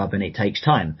ourselves as a club, and it takes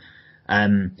time.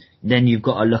 Then you've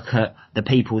got to look at the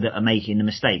people that are making the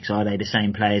mistakes. Are they the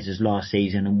same players as last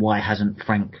season, and why hasn't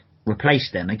Frank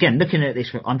replace them? Again, looking at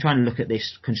this, I'm trying to look at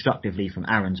this constructively from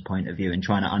Aaron's point of view and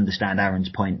trying to understand Aaron's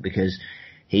point, because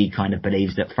he kind of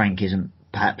believes that Frank isn't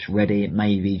perhaps ready. It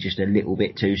may be just a little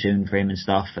bit too soon for him and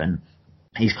stuff, and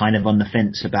he's kind of on the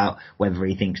fence about whether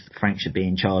he thinks Frank should be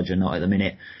in charge or not at the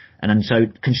minute. And so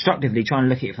constructively trying to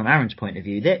look at it from Aaron's point of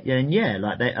view,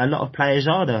 a lot of players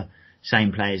are the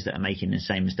same players that are making the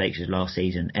same mistakes as last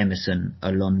season. Emerson,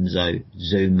 Alonso,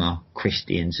 Zuma,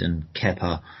 Christiansen,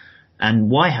 Kepa.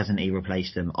 And why hasn't he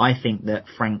replaced them? I think that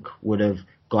Frank would have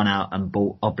gone out and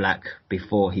bought Oblak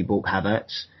before he bought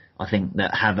Havertz. I think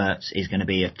that Havertz is going to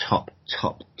be a top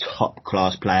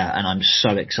class player, and I'm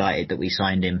so excited that we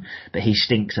signed him. But he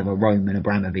stinks of a Roman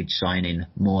Abramovich signing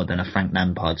more than a Frank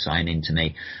Lampard signing to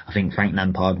me. I think Frank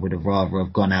Lampard would have rather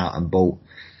have gone out and bought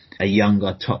a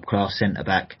younger top class centre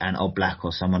back and Oblak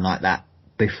or someone like that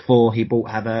before he bought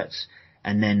Havertz.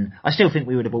 And then I still think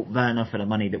we would have bought Werner for the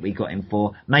money that we got him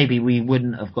for. Maybe we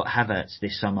wouldn't have got Havertz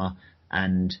this summer,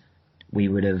 and we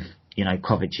would have,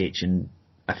 Kovacic and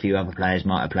a few other players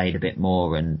might have played a bit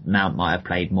more, and Mount might have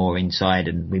played more inside,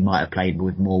 and we might have played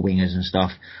with more wingers and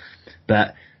stuff.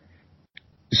 But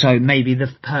so maybe the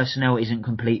personnel isn't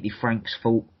completely Frank's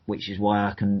fault, which is why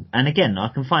I can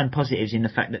find positives in the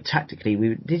fact that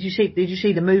tactically did you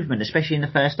see the movement, especially in the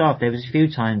first half? There was a few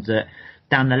times that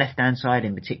down the left-hand side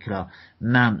in particular,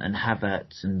 Mount and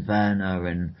Havertz and Werner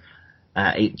and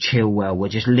Chilwell were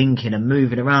just linking and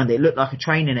moving around. It looked like a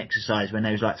training exercise when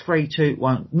they was like 3, 2,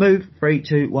 1, move, 3,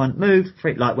 2, 1, move,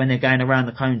 3, like when they're going around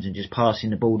the cones and just passing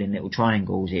the ball in little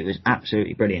triangles. It was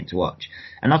absolutely brilliant to watch.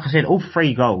 And like I said, all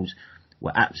 3 goals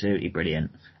were absolutely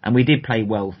brilliant. And we did play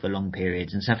well for long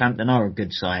periods. And Southampton are a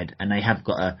good side, and they have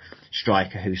got a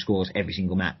striker who scores every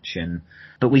single match.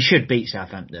 But we should beat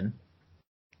Southampton.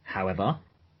 However,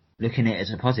 looking at it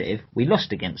as a positive, we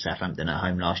lost against Southampton at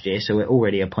home last year, so we're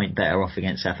already a point better off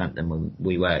against Southampton than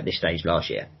we were at this stage last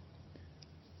year.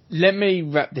 Let me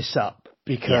wrap this up,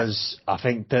 because I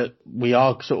think that we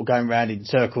are sort of going round in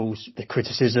circles. The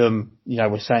criticism,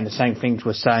 we're saying the same things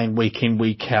we're saying week in,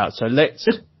 week out. So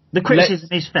the criticism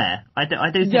is fair. I do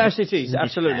think yes, it is,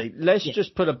 absolutely. Let's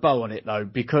just put a bow on it, though,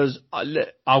 because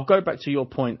I'll go back to your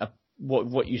point of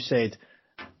what you said.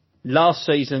 Last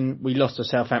season, we lost to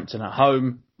Southampton at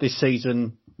home. This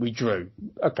season, we drew.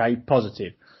 Okay,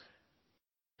 positive.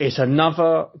 It's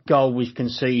another goal we've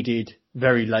conceded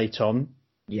very late on.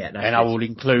 Yeah, and I will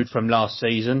include from last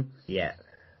season. Yeah.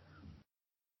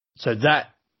 So that,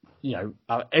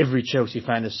 every Chelsea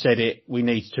fan has said it, we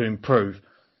need to improve.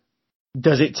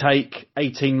 Does it take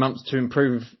 18 months to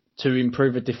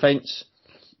improve a defence?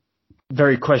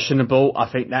 Very questionable. I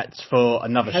think that's for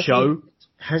another show.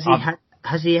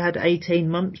 Has he had 18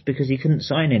 months? Because he couldn't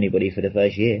sign anybody for the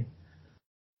first year.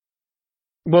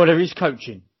 Well, there is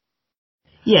coaching.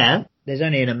 Yeah, there's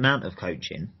only an amount of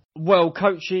coaching. Well,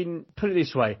 coaching, put it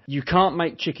this way, you can't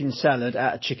make chicken salad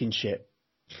out of chicken shit.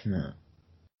 No,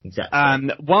 exactly.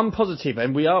 One positive,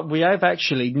 and we have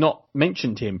actually not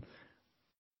mentioned him,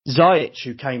 Ziyech,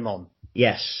 who came on.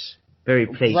 Yes, very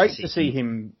pleased. Great to see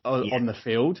him on the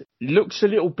field. Looks a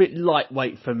little bit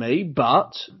lightweight for me,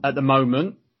 but at the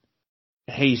moment,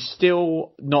 he's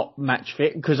still not match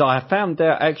fit, because I have found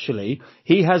out actually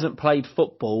he hasn't played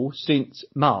football since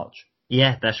March.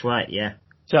 Yeah, that's right, yeah.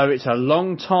 So it's a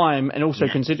long time, and also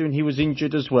considering he was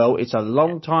injured as well, it's a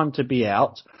long time to be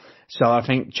out. So I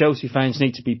think Chelsea fans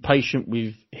need to be patient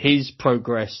with his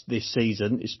progress this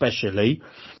season, especially.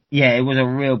 Yeah, it was a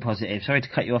real positive. Sorry to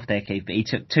cut you off there, Keith, but he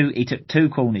took two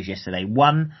corners yesterday.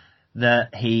 One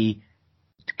that he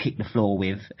kicked the floor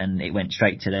with, and it went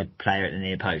straight to the player at the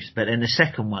near post. But then the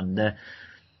second one,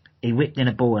 he whipped in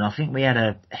a ball, and I think we had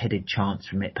a headed chance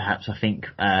from it. Perhaps I think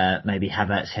maybe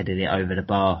Havertz headed it over the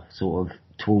bar, sort of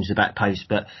towards the back post.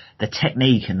 But the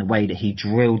technique and the way that he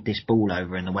drilled this ball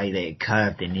over, and the way that it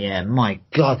curved in the air, my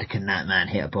God, can that man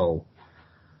hit a ball?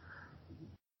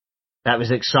 That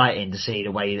was exciting to see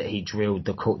the way that he drilled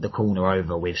the corner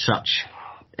over with such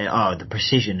the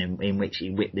precision in which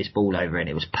he whipped this ball over, and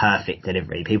it was perfect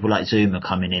delivery. People like Zuma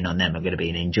coming in on them are going to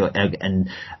be an enjoy, and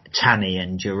Tammy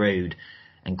and Giroud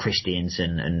and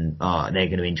Christiansen, and they're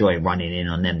going to enjoy running in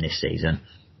on them this season.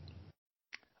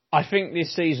 I think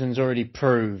this season's already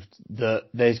proved that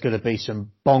there's going to be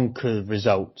some bonkers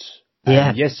results. Yeah.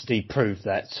 And yesterday proved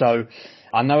that. So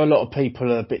I know a lot of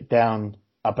people are a bit down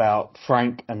about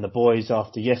Frank and the boys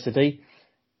after yesterday,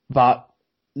 but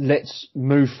let's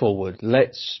move forward.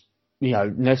 Let's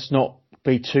not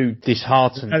be too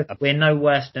disheartened. We're no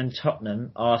worse than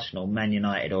Tottenham, Arsenal, Man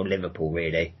United or Liverpool,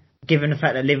 really. Given the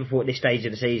fact that Liverpool at this stage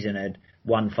of the season had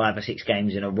won 5 or 6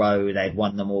 games in a row, they'd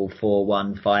won them all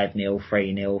 4-1, 5-0,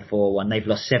 3-0, 4-1. They've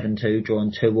lost 7-2,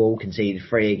 drawn 2-2, conceded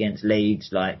 3 against Leeds.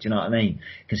 Do you know what I mean?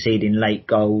 Conceding late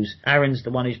goals. Aaron's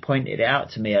the one who's pointed it out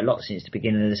to me a lot since the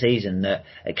beginning of the season, that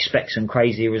expect some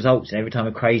crazy results. And every time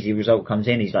a crazy result comes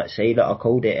in, he's like, see, look, I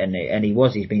called it. And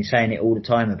he's been saying it all the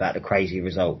time about the crazy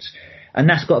results. And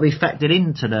that's got to be factored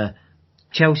into the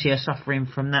Chelsea are suffering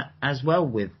from that as well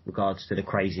with regards to the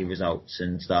crazy results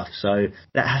and stuff. So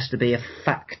that has to be a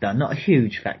factor, not a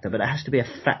huge factor, but it has to be a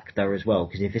factor as well.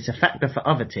 Because if it's a factor for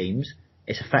other teams,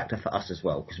 it's a factor for us as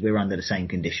well, because we're under the same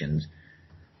conditions.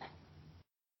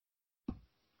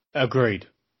 Agreed.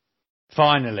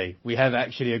 Finally, we have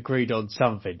actually agreed on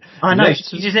something. I know.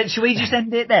 Should we just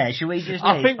end it there? Should we just leave?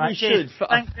 I think we should.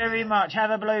 Thanks very much.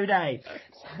 Have a blue day.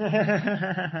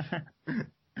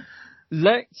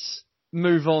 Let's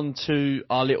move on to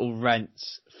our little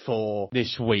rants for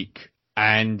this week,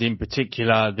 and in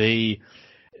particular the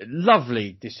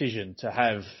lovely decision to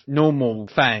have normal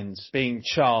fans being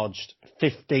charged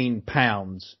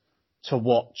 £15 to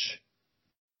watch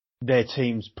their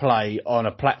teams play on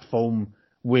a platform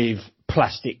with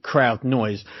plastic crowd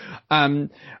noise.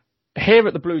 Here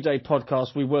at the Blue Day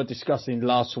podcast, we were discussing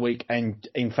last week, and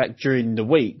in fact during the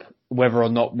week, whether or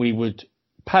not we would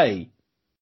pay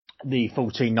the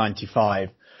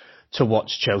 $14.95 to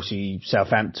watch Chelsea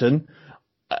Southampton.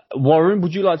 Warren,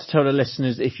 would you like to tell the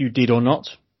listeners if you did or not?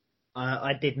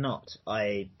 I did not.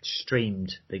 I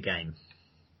streamed the game.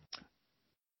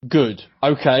 Good.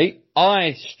 Okay.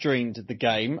 I streamed the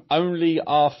game only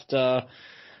after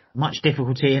much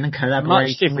difficulty in a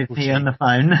collaboration with me on the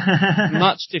phone.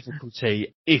 Much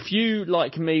difficulty. If you,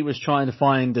 like me, was trying to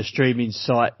find a streaming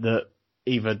site that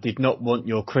either did not want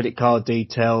your credit card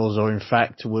details or in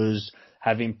fact was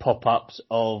having pop-ups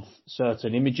of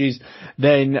certain images,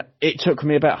 then it took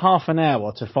me about half an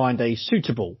hour to find a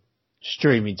suitable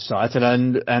streaming site,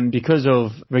 and because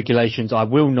of regulations, I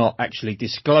will not actually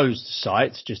disclose the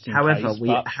site. Just in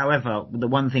case. However, the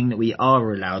one thing that we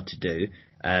are allowed to do,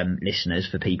 listeners,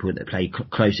 for people that pay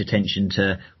close attention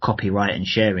to copyright and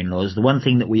sharing laws, the one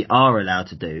thing that we are allowed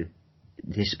to do,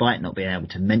 despite not being able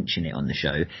to mention it on the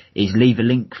show, is leave a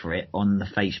link for it on the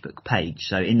Facebook page.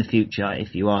 So in the future,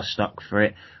 if you are stuck for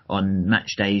it on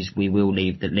match days, we will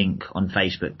leave the link on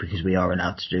Facebook because we are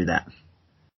allowed to do that.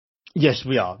 Yes,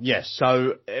 we are. Yes.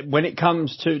 So when it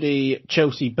comes to the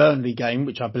Chelsea-Burnley game,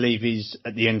 which I believe is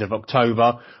at the end of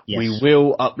October, yes, we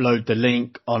will upload the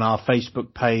link on our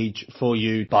Facebook page for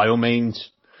you. By all means,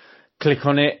 click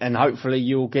on it and hopefully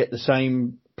you'll get the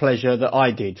same pleasure that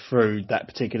I did through that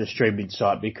particular streaming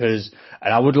site, and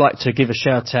I would like to give a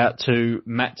shout out to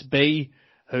Matt B,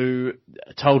 who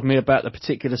told me about the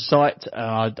particular site.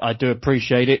 I do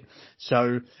appreciate it.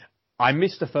 So I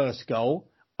missed the first goal.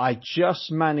 I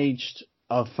just managed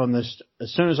as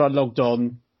soon as I logged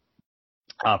on,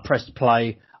 pressed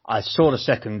play, I saw the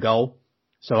second goal.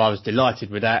 So I was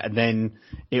delighted with that. And then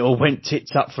it all went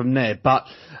tits up from there. But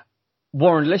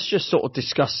Warren, let's just sort of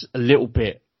discuss a little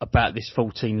bit about this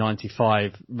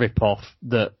 $14.95 rip-off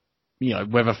that, you know,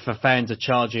 whether for fans are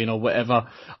charging or whatever.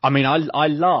 I mean, I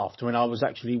laughed when I was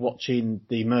actually watching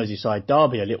the Merseyside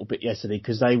derby a little bit yesterday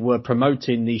because they were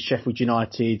promoting the Sheffield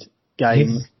United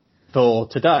game for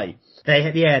today.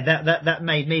 That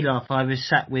made me laugh. I was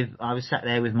sat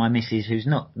there with my missus, who's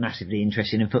not massively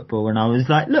interested in football, and I was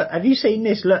like, look, have you seen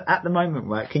this? Look, at the moment,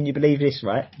 right, can you believe this,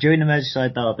 right? During the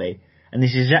Merseyside derby, and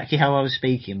this is exactly how I was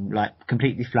speaking, like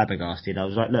completely flabbergasted. I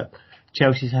was like, look,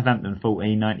 Chelsea Southampton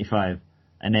 $14.95,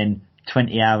 and then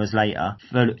 20 hours later,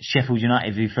 Sheffield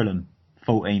United v Fulham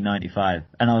 $14.95,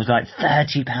 and I was like,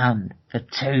 £30 for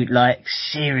two, like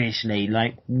seriously,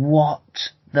 like what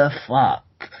the fuck?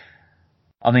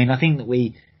 I mean, I think that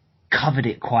we covered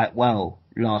it quite well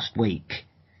last week.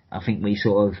 I think we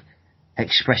sort of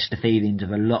expressed the feelings of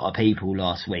a lot of people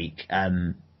last week.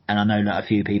 And I know that a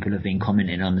few people have been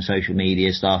commenting on the social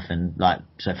media stuff, and like,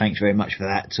 so thanks very much for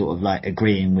that, sort of like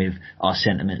agreeing with our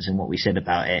sentiments and what we said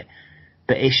about it.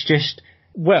 But it's just...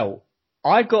 Well,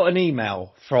 I got an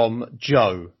email from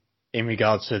Joe in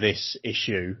regards to this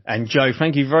issue. And Joe,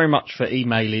 thank you very much for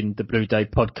emailing the Blue Day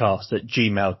Podcast at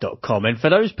gmail.com. And for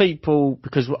those people,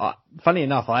 because funny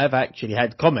enough, I have actually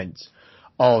had comments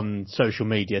on social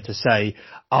media to say,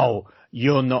 oh,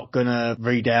 you're not going to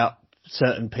read out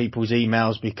certain people's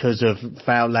emails because of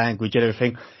foul language and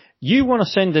everything. You want to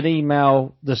send an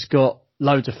email that's got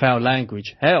loads of foul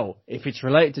language. Hell, if it's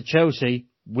related to Chelsea,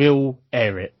 we'll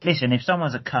air it. Listen, if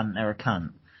someone's a cunt, they're a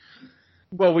cunt.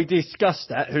 Well, we discussed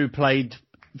that, who played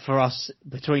for us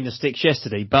between the sticks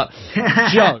yesterday, but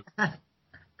Joe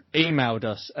emailed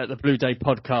us at the Blue Day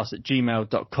Podcast at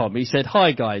gmail.com. He said,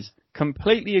 hi guys,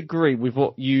 completely agree with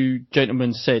what you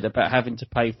gentlemen said about having to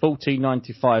pay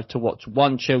 $14.95 to watch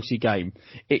one Chelsea game.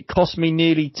 It cost me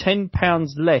nearly £10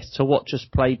 less to watch us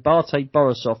play Bate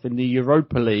Borisov in the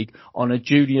Europa League on a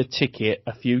junior ticket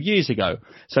a few years ago.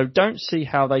 So don't see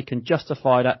how they can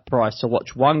justify that price to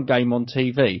watch one game on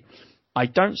TV. I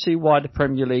don't see why the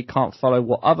Premier League can't follow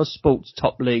what other sports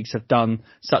top leagues have done,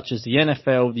 such as the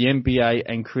NFL, the NBA,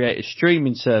 and create a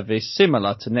streaming service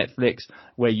similar to Netflix,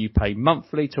 where you pay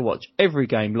monthly to watch every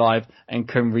game live and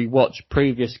can rewatch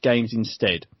previous games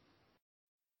instead.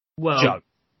 Joe.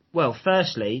 Well,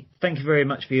 firstly, thank you very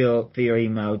much for your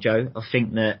email, Joe. I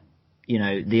think that, you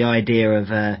know, the idea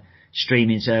of a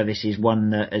streaming service is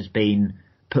one that has been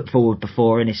put forward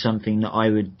before and is something that I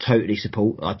would totally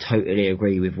support. I totally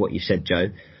agree with what you said, Joe.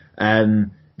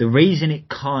 The reason it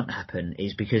can't happen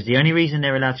is because the only reason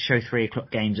they're allowed to show 3:00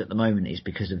 games at the moment is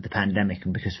because of the pandemic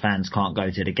and because fans can't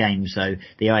go to the games. So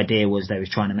the idea was they was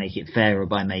trying to make it fairer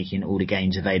by making all the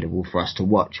games available for us to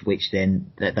watch, which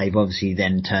then that they've obviously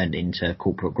then turned into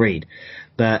corporate greed.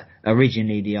 But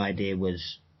originally the idea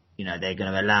was, you know, they're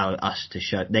going to allow us to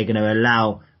show, they're going to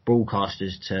allow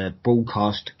broadcasters to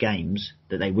broadcast games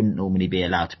that they wouldn't normally be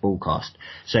allowed to broadcast.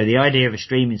 So the idea of a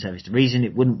streaming service, the reason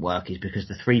it wouldn't work is because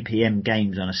the 3 p.m.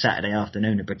 games on a Saturday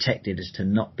afternoon are protected as to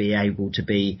not be able to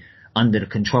be under the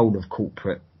control of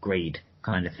corporate greed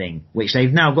kind of thing, which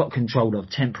they've now got control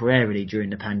of temporarily during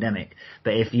the pandemic.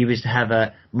 But if you was to have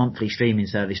a monthly streaming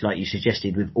service like you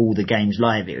suggested with all the games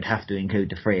live, it would have to include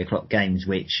the 3:00 games,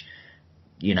 which,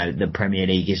 you know, the Premier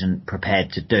League isn't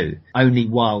prepared to do, only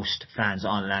whilst fans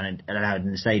aren't allowed in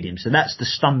the stadium. So that's the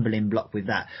stumbling block with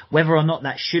that. Whether or not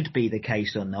that should be the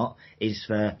case or not is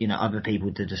for, you know, other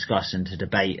people to discuss and to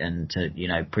debate and to, you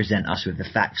know, present us with the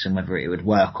facts and whether it would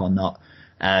work or not.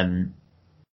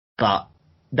 But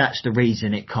that's the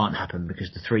reason it can't happen,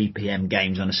 because the 3 p.m.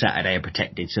 games on a Saturday are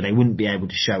protected, so they wouldn't be able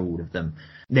to show all of them.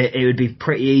 It would be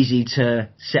pretty easy to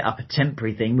set up a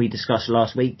temporary thing. We discussed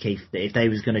last week, Keith, that if they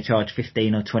was going to charge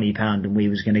 £15 or £20 and we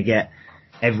was going to get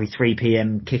every 3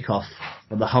 p.m. kickoff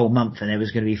for the whole month, and there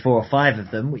was going to be 4 or 5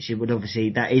 of them, which it would obviously,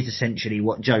 that is essentially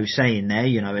what Joe's saying there,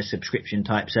 you know, a subscription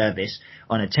type service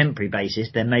on a temporary basis,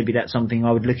 then maybe that's something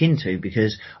I would look into,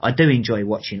 because I do enjoy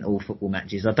watching all football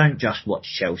matches. I don't just watch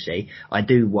Chelsea. I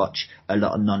do watch a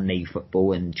lot of non-league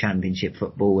football and championship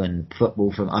football and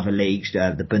football from other leagues,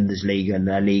 the Bundesliga and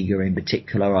La Liga in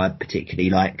particular I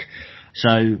particularly like.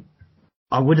 So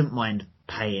I wouldn't mind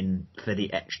paying for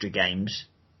the extra games,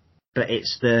 but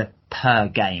it's the per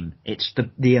game. It's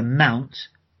the amount,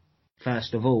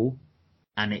 first of all,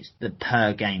 and it's the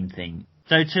per game thing.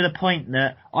 So to the point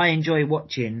that I enjoy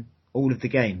watching all of the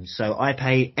games. So I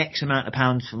pay X amount of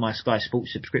pounds for my Sky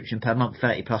Sports subscription per month,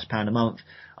 £30+ a month.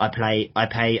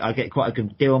 I get quite a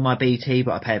good deal on my BT,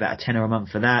 but I pay about a tenner a month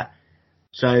for that.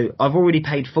 So I've already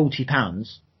paid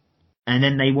 £40, and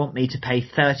then they want me to pay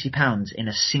 £30 in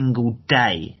a single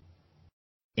day.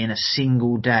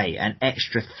 An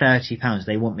extra £30.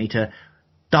 They want me to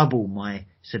double my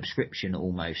subscription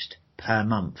almost per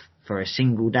month for a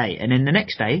single day. And then the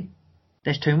next day,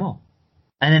 there's 2 more.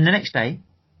 And then the next day,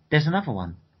 there's another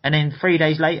one. And then 3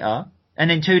 days later, and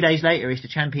then 2 days later is the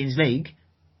Champions League.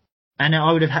 And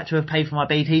I would have had to have paid for my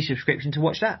BT subscription to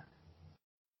watch that.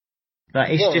 But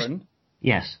it's Warren, just...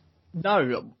 Yes.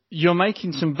 No, you're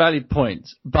making some valid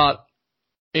points. But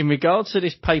in regards to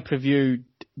this pay-per-view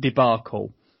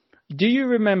debacle, do you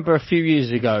remember a few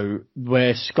years ago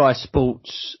where Sky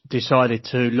Sports decided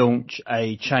to launch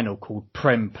a channel called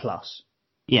Prem Plus?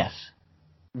 Yes.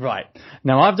 Right.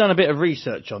 Now, I've done a bit of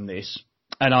research on this,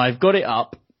 and I've got it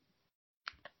up.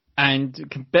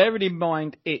 And bearing in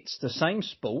mind, it's the same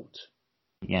sport.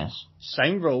 Yes.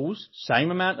 Same rules, same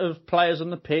amount of players on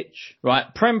the pitch. Right.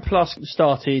 Prem Plus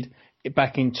started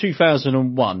back in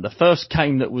 2001. The first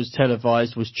game that was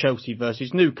televised was Chelsea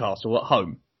versus Newcastle at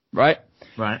home. Right?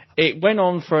 Right. It went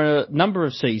on for a number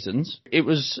of seasons. It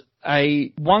was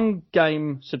a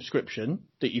 1-game subscription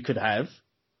that you could have,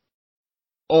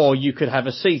 or you could have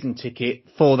a season ticket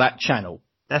for that channel.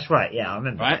 That's right, yeah, I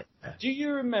remember. Right? That. Do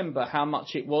you remember how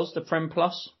much it was, the Prem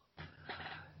Plus?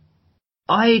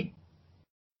 I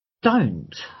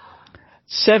don't.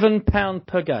 £7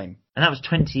 per game. And that was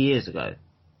 20 years ago.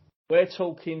 We're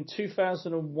talking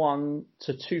 2001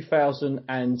 to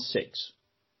 2006.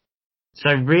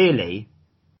 So really,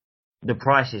 the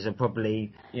prices are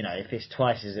probably, you know, if it's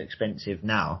twice as expensive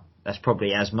now, that's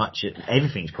probably as much,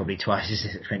 everything's probably twice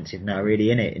as expensive now, really,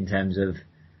 isn't it, in terms of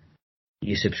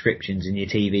your subscriptions and your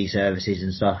TV services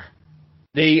and stuff.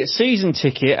 The season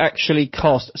ticket actually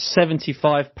cost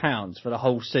 £75 for the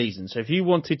whole season. So if you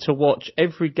wanted to watch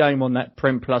every game on that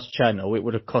Prem Plus channel, it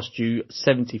would have cost you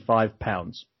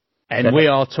 £75. And we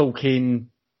are talking,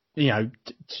 you know,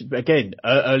 again,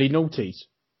 early noughties.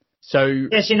 So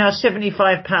yes, you know,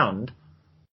 £75.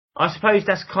 I suppose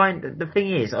that's the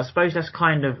thing is, I suppose that's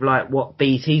kind of like what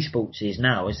BT Sports is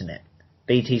now, isn't it?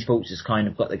 BT Sports has kind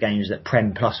of got the games that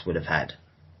Prem Plus would have had.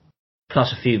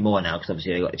 Plus a few more now, because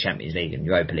obviously they've got the Champions League and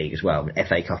Europa League as well, and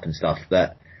FA Cup and stuff,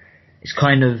 but it's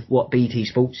kind of what BT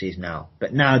Sports is now.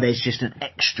 But now there's just an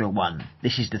extra one.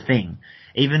 This is the thing.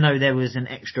 Even though there was an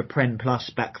extra Prem Plus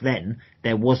back then,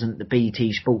 there wasn't the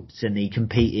BT Sports and the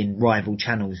competing rival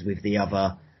channels with the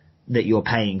other that you're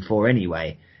paying for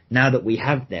anyway. Now that we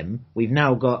have them, we've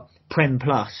now got Prem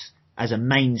Plus as a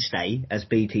mainstay as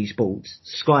BT Sports.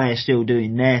 Sky are still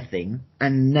doing their thing,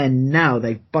 and then now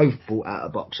they've both bought out a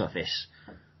box office.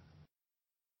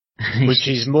 Which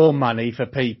is more money for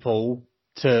people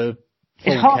to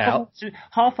fork out.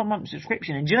 Half a month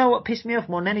subscription. And do you know what pissed me off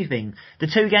more than anything? The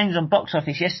 2 games on box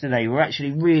office yesterday were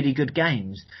actually really good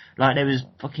games. Like there was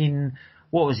fucking,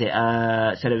 what was it?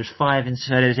 So there was 5 and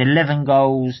so there was 11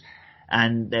 goals.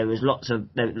 And there was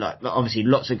obviously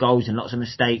lots of goals and lots of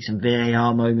mistakes and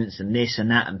VAR moments and this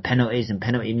and that and penalties and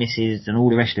penalty misses and all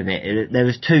the rest of it. There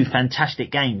was 2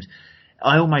 fantastic games.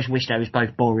 I almost wish they was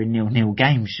both boring 0-0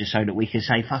 games just so that we could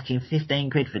say fucking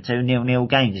 15 quid for 2 0-0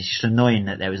 games. It's just annoying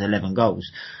that there was 11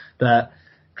 goals. But,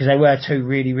 because they were 2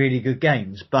 really, really good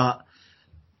games. But,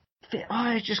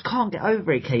 I just can't get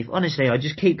over it, Keith. Honestly, I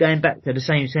just keep going back to the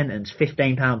same sentence,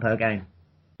 £15 per game.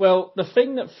 Well, the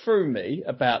thing that threw me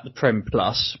about the Prem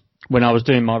Plus when I was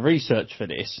doing my research for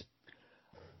this,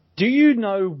 do you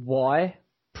know why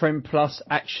Prem Plus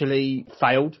actually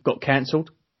failed, got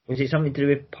cancelled? Was it something to do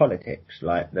with politics,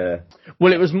 like the?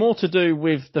 Well, it was more to do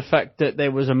with the fact that there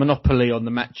was a monopoly on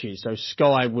the matches. So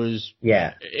Sky was,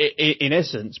 in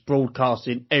essence,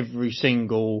 broadcasting every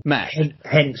single match.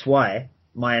 Hence why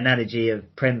my analogy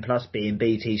of Prem Plus being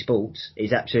BT Sports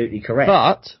is absolutely correct.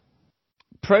 But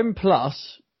Prem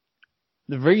Plus,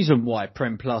 the reason why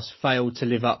Prem Plus failed to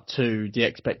live up to the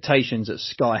expectations that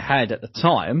Sky had at the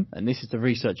time, and this is the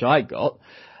research I got,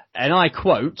 and I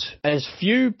quote, as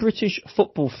few British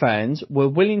football fans were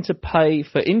willing to pay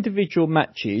for individual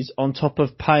matches on top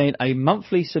of paying a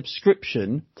monthly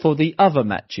subscription for the other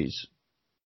matches.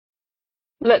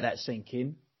 Let that sink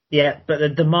in. Yeah, but the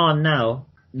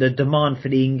demand for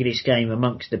the English game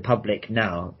amongst the public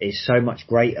now is so much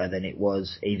greater than it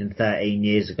was even 13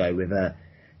 years ago with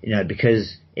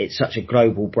because it's such a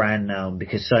global brand now, and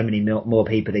because so many more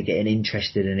people are getting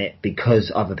interested in it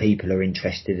because other people are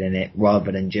interested in it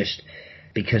rather than just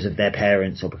because of their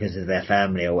parents or because of their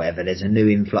family or whatever. There's a new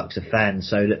influx of fans,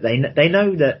 so that they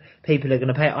know that people are going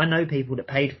to pay. I know people that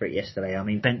paid for it yesterday. I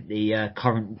mean, bent the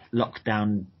current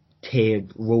lockdown tier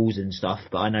rules and stuff,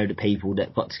 but I know the people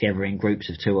that got together in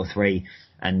groups of 2 or 3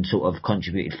 and sort of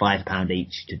contributed £5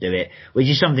 each to do it, which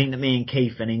is something that me and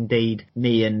Keith, and indeed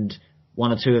me and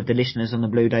 1 or 2 of the listeners on the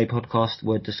Blue Day podcast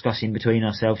were discussing between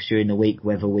ourselves during the week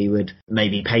whether we would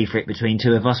maybe pay for it between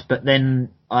 2 of us. But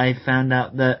then I found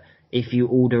out that if you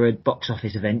order a box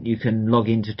office event, you can log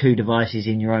into 2 devices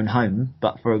in your own home.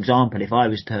 But for example, if I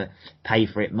was to pay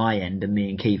for it my end and me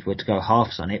and Keith were to go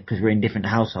halves on it because we're in different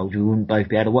households, we wouldn't both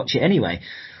be able to watch it anyway.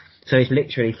 So it's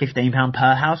literally £15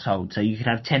 per household. So you could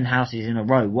have 10 houses in a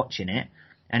row watching it,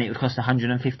 and it would cost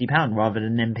 £150 rather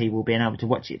than them people being able to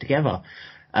watch it together.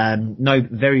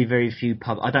 Very, very few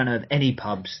pubs. I don't know of any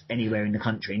pubs anywhere in the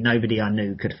country. Nobody I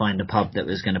knew could find a pub that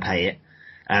was going to pay it,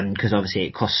 because obviously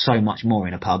it costs so much more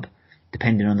in a pub.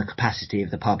 Depending on the capacity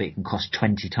of the pub, it can cost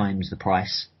 20 times the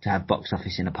price to have box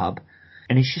office in a pub.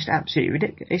 And it's just absolutely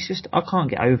ridiculous. It's just, I can't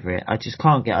get over it. I just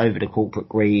can't get over the corporate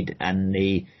greed and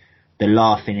the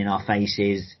laughing in our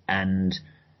faces, and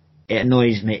it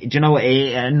annoys me. Do you know what?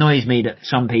 It annoys me that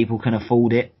some people can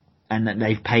afford it and that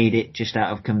they've paid it just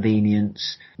out of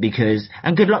convenience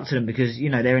and good luck to them because,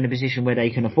 they're in a position where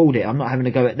they can afford it. I'm not having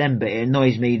to go at them, but it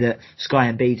annoys me that Sky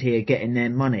and BT are getting their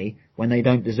money when they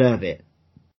don't deserve it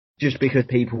just because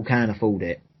people can afford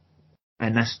it.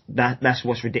 And that's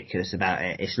what's ridiculous about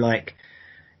it. It's like,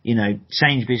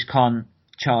 Sainsbury's can't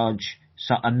charge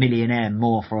a millionaire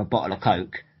more for a bottle of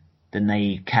Coke than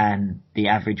they can the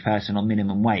average person on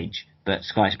minimum wage, but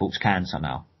Sky Sports can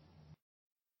somehow.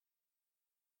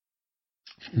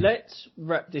 Let's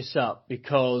wrap this up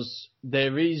because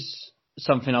there is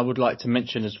something I would like to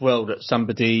mention as well that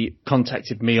somebody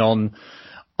contacted me on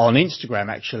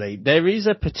Instagram, actually. There is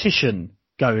a petition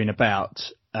going about,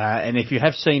 and if you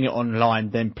have seen it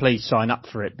online, then please sign up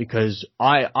for it because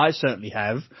I certainly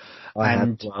have.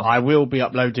 I will be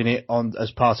uploading it on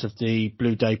as part of the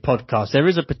Blue Day podcast. There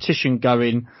is a petition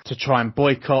going to try and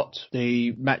boycott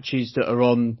the matches that are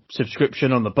on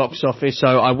subscription on the box office. So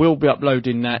I will be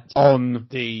uploading that on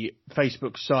the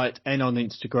Facebook site and on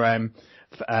Instagram.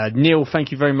 Neil,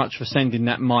 thank you very much for sending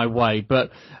that my way.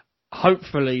 But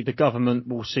hopefully the government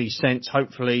will see sense.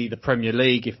 Hopefully the Premier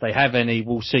League, if they have any,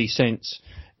 will see sense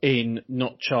in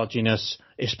not charging us,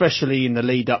 especially in the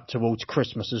lead up towards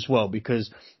Christmas as well,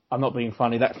 because I'm not being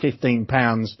funny, that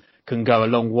 £15 can go a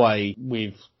long way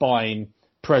with buying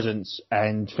presents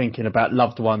and thinking about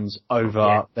loved ones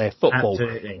over their football.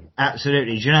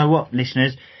 Absolutely. Do you know what,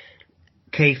 listeners?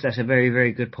 Keith, that's a very,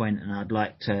 very good point, and I'd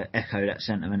like to echo that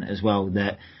sentiment as well,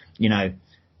 that,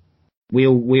 we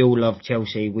all love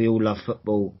Chelsea, we all love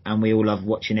football, and we all love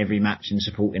watching every match and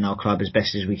supporting our club as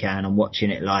best as we can and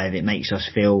watching it live. It makes us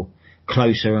feel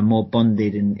closer and more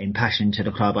bonded in passion to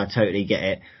the club. I totally get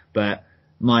it. But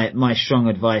my strong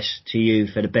advice to you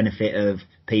for the benefit of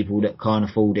people that can't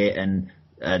afford it and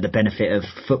the benefit of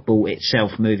football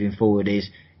itself moving forward is,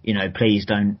 please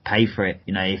don't pay for it.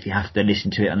 If you have to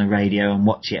listen to it on the radio and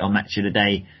watch it on Match of the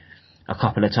Day a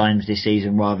couple of times this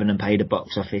season rather than pay the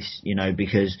box office,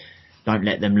 because don't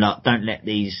let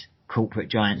these corporate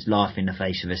giants laugh in the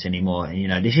face of us anymore.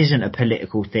 And, this isn't a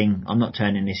political thing. I'm not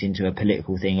turning this into a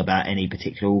political thing about any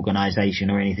particular organisation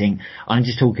or anything. I'm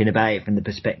just talking about it from the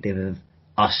perspective of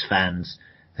us fans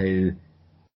who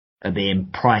are being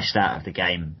priced out of the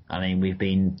game. I mean, we've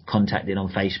been contacted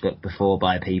on Facebook before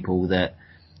by people that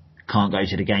can't go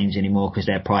to the games anymore because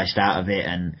they're priced out of it,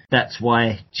 and that's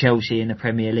why Chelsea in the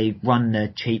Premier League run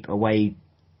the cheap away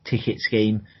ticket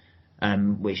scheme,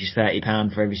 which is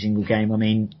 £30 for every single game. I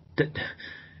mean,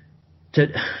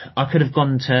 I could have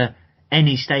gone to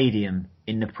any stadium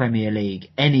in the Premier League,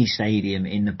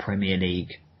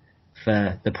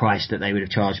 for the price that they would have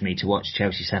charged me to watch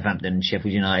Chelsea, Southampton and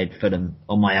Sheffield United for them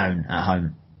on my own at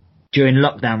home. During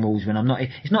lockdown rules, when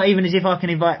it's not even as if I can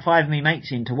invite 5 of my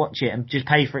mates in to watch it and just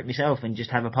pay for it myself and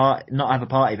just have a party, not have a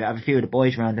party, but have a few of the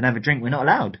boys around and have a drink. We're not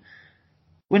allowed.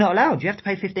 We're not allowed. You have to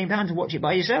pay £15 to watch it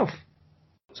by yourself.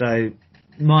 So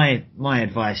my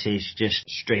advice is just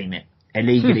stream it.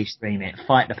 Illegally stream it.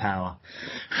 Fight the power.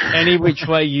 Any which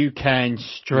way you can,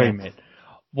 stream it.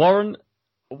 Warren,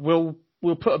 we'll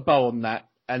put a bow on that,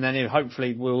 and then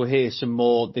hopefully we'll hear some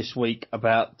more this week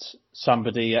about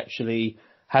somebody actually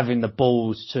having the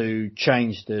balls to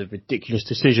change the ridiculous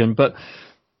decision. But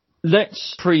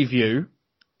let's preview,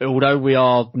 although we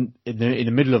are in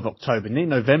the middle of October, near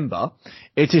November,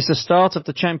 it is the start of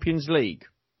the Champions League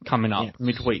coming up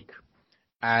midweek.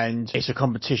 And it's a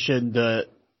competition that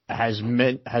has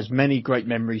many great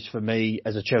memories for me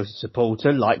as a Chelsea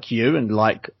supporter, like you and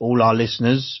like all our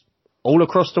listeners all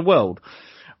across the world.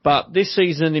 But this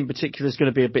season in particular is going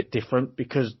to be a bit different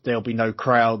because there'll be no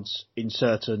crowds in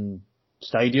certain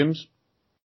stadiums.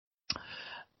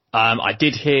 I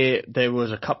did hear there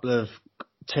was a couple of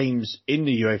teams in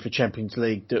the UEFA Champions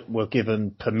League that were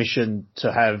given permission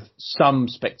to have some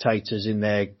spectators in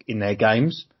their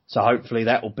games. So hopefully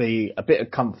that will be a bit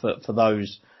of comfort for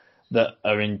those that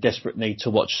are in desperate need to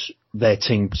watch their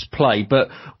teams play. But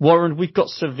Warren, we've got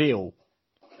Seville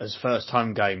as first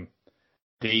home game.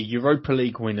 The Europa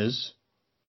League winners.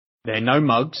 They're no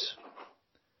mugs.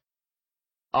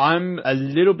 I'm a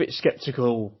little bit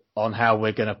sceptical on how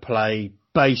we're going to play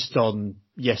based on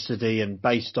yesterday and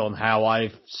based on how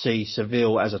I see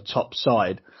Seville as a top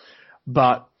side.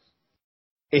 But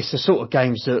it's the sort of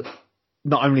games that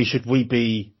not only should we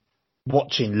be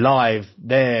watching live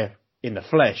there in the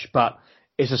flesh, but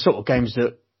it's the sort of games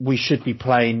that we should be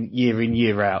playing year in,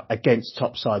 year out against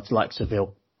top sides like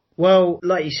Seville. Well,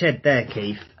 like you said there,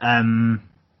 Keith,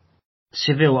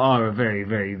 Seville are a very,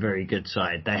 very, very good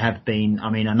side. They have been, I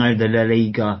know the La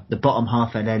Liga, the bottom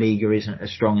half of La Liga isn't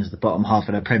as strong as the bottom half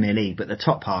of the Premier League, but the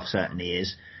top half certainly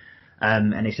is.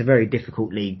 And it's a very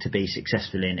difficult league to be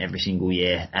successful in every single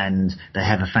year. And they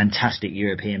have a fantastic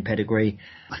European pedigree.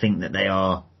 I think that they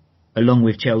are, along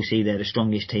with Chelsea, they're the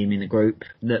strongest team in the group.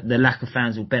 The lack of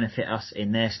fans will benefit us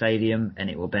in their stadium and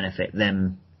it will benefit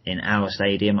them in our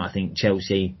stadium. I think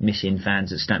Chelsea missing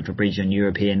fans at Stamford Bridge on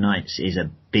European nights is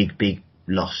a big, big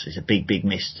loss. It's a big, big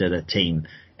miss to the team.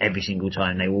 Every single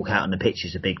time they walk out on the pitch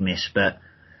is a big miss, but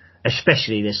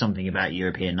especially there's something about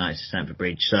European nights at Stamford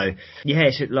Bridge. So yeah,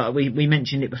 it's like we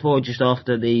mentioned it before, just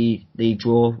after the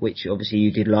draw, which obviously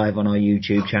you did live on our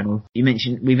YouTube channel. We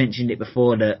mentioned it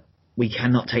before that we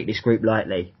cannot take this group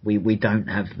lightly. We don't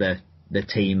have the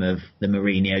team of the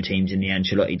Mourinho teams and the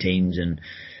Ancelotti teams and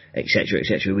etc.,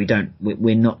 etc.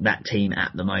 We're not that team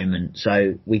at the moment,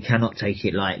 so we cannot take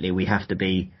it lightly. We have to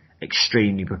be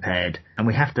extremely prepared, and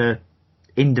we have to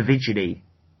individually.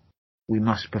 We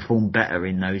must perform better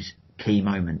in those key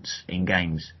moments in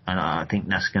games, and I think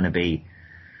that's going to be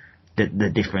the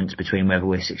difference between whether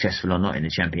we're successful or not in the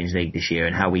Champions League this year,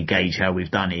 and how we gauge how we've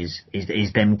done is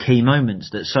them key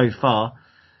moments that so far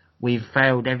we've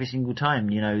failed every single time.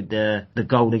 You know, the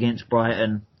goal against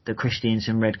Brighton, the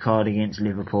Christensen red card against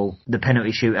Liverpool, the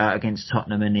penalty shootout against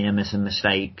Tottenham and the Emerson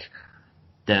mistake,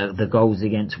 the goals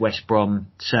against West Brom,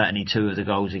 certainly 2 of the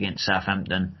goals against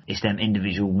Southampton. It's them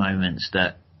individual moments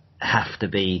that have to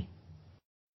be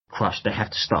crushed. They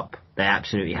have to stop. They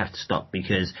absolutely have to stop,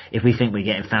 because if we think we're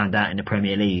getting found out in the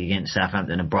Premier League against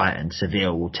Southampton and Brighton,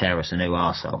 Seville will tear us a new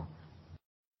arsehole.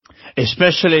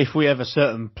 Especially if we have a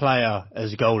certain player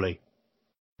as goalie.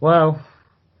 Well,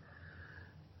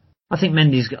 I think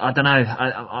Mendy's, I don't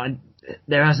know,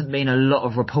 there hasn't been a lot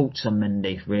of reports on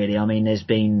Mendy, really. I mean,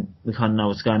 we kind of know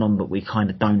what's going on, but we kind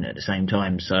of don't at the same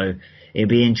time. So it'll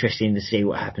be interesting to see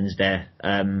what happens there.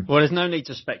 Well, there's no need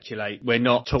to speculate. We're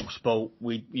not TalkSport.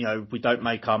 We don't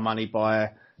make our money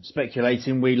by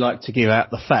speculating. We like to give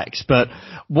out the facts. But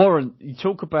Warren, you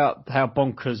talk about how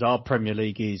bonkers our Premier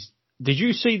League is. Did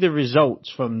you see the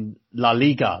results from La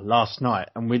Liga last night?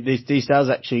 And with this does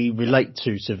actually relate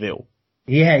to Seville.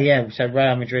 Yeah. So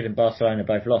Real Madrid and Barcelona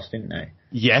both lost, didn't they?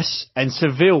 Yes, and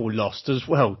Seville lost as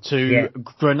well to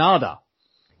Granada.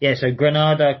 Yeah, so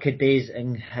Granada, Cadiz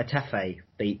and Getafe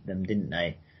beat them, didn't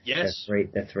they? Yes.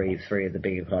 They're three of the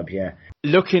bigger clubs, yeah.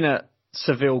 Looking at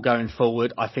Seville going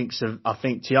forward, I think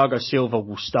Thiago Silva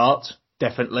will start,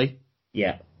 definitely.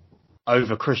 Yeah.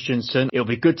 over Christensen. It'll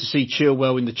be good to see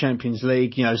Chilwell in the Champions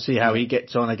League, see how he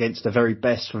gets on against the very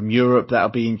best from Europe. That'll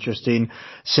be interesting.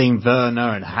 Seeing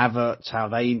Werner and Havertz, how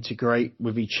they integrate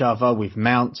with each other, with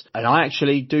Mount. And I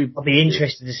actually do... I'll be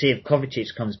interested to see if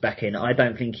Kovacic comes back in. I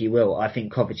don't think he will. I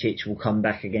think Kovacic will come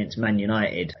back against Man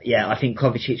United. Yeah, I think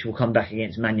Kovacic will come back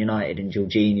against Man United and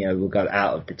Jorginho will go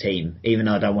out of the team. Even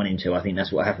though I don't want him to, I think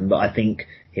that's what happened. But I think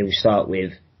he will start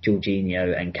with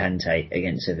Jorginho and Kante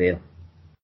against Seville.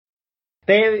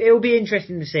 But it'll be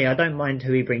interesting to see. I don't mind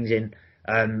who he brings in.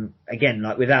 Again,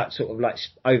 without sort of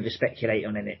over speculate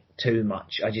on it too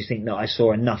much. I just think that I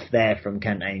saw enough there from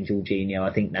Kante and Jorginho.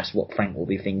 I think that's what Frank will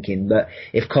be thinking. But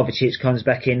if Kovacic comes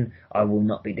back in, I will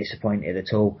not be disappointed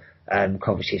at all.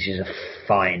 Kovacic is a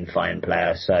fine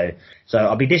player. So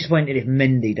I'll be disappointed if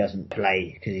Mendy doesn't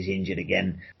play because he's injured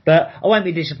again. But I won't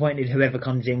be disappointed whoever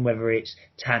comes in, whether it's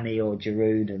Tammy or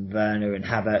Giroud and Werner and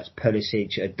Havertz,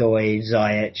 Pulisic, Odoi,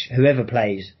 Ziyech, whoever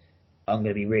plays, I'm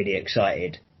going to be really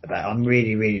excited about. I'm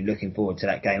really, really looking forward to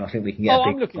that game. I think we can get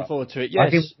I'm looking forward to it, yes. I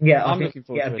think we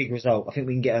can get a big result. I think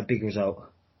we can get a big result.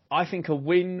 I think a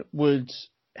win would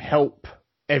help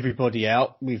everybody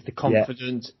out with the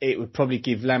confidence. Yeah. It would probably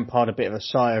give Lampard a bit of a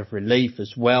sigh of relief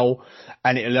as well.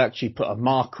 And it'll actually put a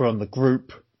marker on the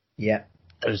group. Yeah.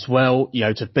 As well,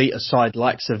 to beat a side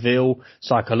like Seville.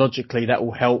 Psychologically, that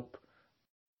will help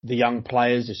the young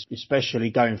players, especially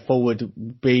going forward,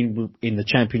 being in the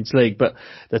Champions League. But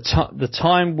the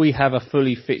time we have a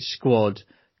fully fit squad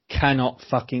cannot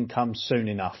fucking come soon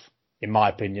enough, in my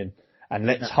opinion. And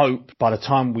let's hope by the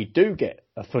time we do get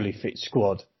a fully fit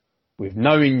squad, with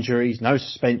no injuries, no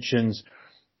suspensions,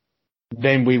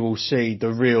 then we will see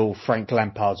the real Frank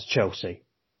Lampard's Chelsea.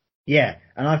 Yeah,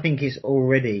 and I think it's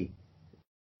already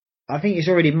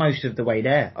most of the way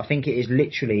there. I think it is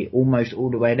literally almost all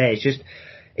the way there. It's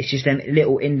just them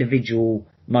little individual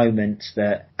moments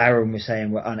that Aaron was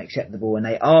saying were unacceptable, and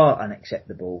they are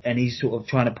unacceptable. And he's sort of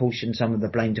trying to portion some of the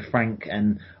blame to Frank,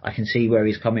 and I can see where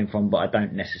he's coming from, but I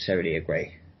don't necessarily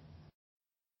agree.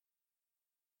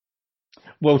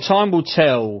 Well, time will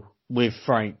tell with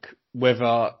Frank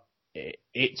whether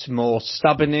it's more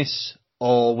stubbornness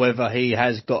or whether he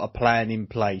has got a plan in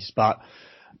place. But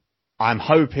I'm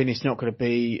hoping it's not going to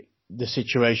be the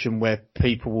situation where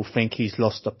people will think he's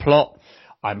lost the plot.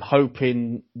 I'm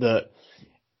hoping that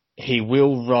he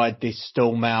will ride this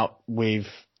storm out with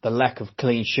the lack of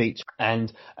clean sheets.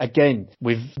 And again,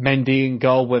 with Mendy in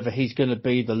goal, whether he's going to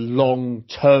be the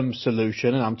long-term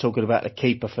solution, and I'm talking about the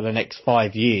keeper for the next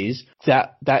 5 years,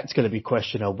 that's going to be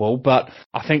questionable. But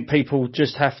I think people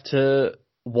just have to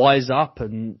wise up.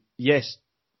 And yes,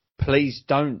 please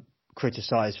don't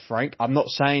criticise Frank. I'm not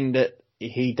saying that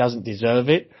he doesn't deserve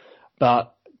it,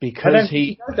 but because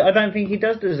I don't think he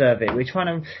does deserve it.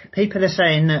 People are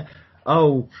saying that,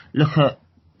 oh, look at,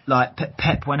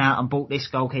 Pep went out and bought this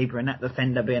goalkeeper and that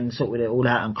defender and sorted it all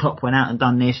out, and Klopp went out and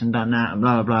done this and done that and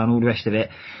blah, blah, blah, and all the rest of it.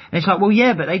 And it's well,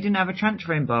 yeah, but they didn't have a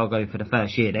transfer embargo for the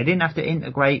first year. They didn't have to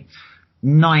integrate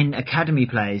 9 academy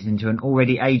players into an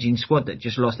already ageing squad that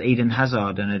just lost Eden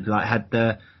Hazard and had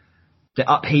the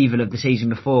upheaval of the season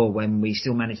before, when we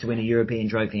still managed to win a European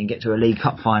trophy and get to a League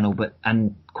Cup final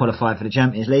and qualify for the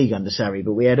Champions League under Sarri.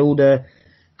 But we had all the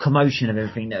commotion of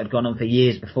everything that had gone on for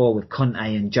years before with Conte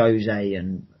and Jose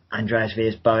and Andreas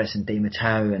Villas-Boas and Di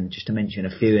Matteo, and just to mention a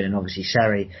few, and then obviously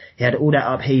Sarri. He had all that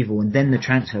upheaval, and then the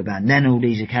transfer ban, then all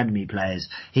these academy players.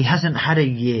 He hasn't had a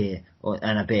year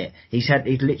and a bit. He's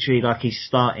literally he's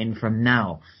starting from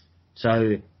now.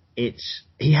 So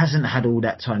he hasn't had all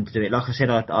that time to do it. Like I said,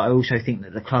 I also think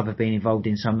that the club have been involved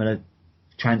in some of the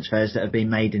transfers that have been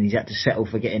made, and he's had to settle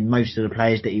for getting most of the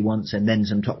players that he wants, and then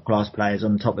some top class players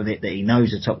on top of it that he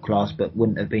knows are top class but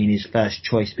wouldn't have been his first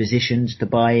choice positions to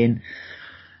buy in.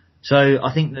 So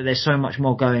I think that there's so much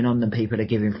more going on than people are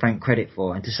giving Frank credit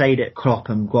for. And to say that Klopp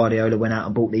and Guardiola went out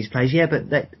and bought these players, yeah,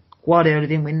 but Guardiola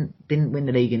didn't win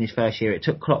the league in his first year. It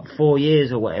took Klopp 4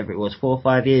 years or whatever it was, 4 or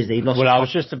 5 years. He lost. Well, I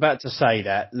was just about to say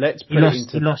that. He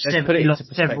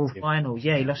lost several finals.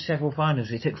 Yeah, he lost several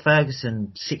finals. It took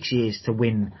Ferguson 6 years to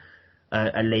win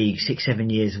a league,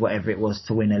 6-7 years, whatever it was,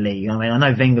 to win a league. I mean, I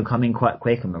know Wenger come in quite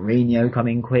quick, and Mourinho come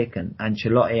in quick, and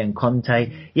Ancelotti and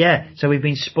Conte. Yeah, so we've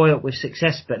been spoilt with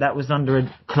success, but that was under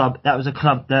a club. That was a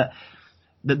club that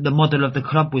the model of the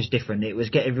club was different. It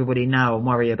was get everybody now and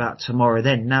worry about tomorrow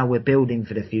then. Now we're building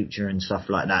for the future and stuff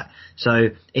like that. So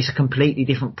it's a completely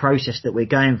different process that we're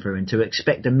going through, and to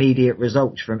expect immediate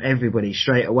results from everybody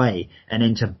straight away and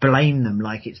then to blame them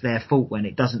like it's their fault when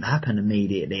it doesn't happen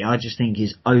immediately, I just think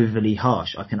is overly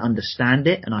harsh. I can understand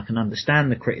it, and I can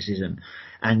understand the criticism.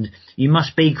 And you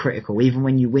must be critical. Even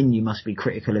when you win, you must be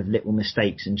critical of little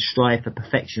mistakes and strive for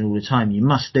perfection all the time. You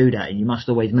must do that, and you must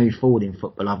always move forward in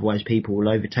football, otherwise people will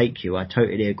overtake you. I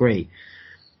totally agree.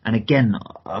 And again,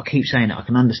 I keep saying it, I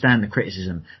can understand the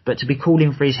criticism, but to be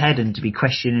calling for his head and to be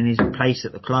questioning his place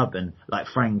at the club and like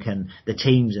Frank and the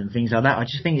teams and things like that, I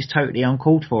just think it's totally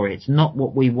uncalled for. It's not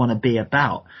what we want to be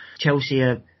about. Chelsea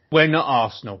are... We're not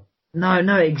Arsenal. No,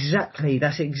 exactly.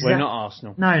 We're not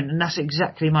Arsenal. No, and that's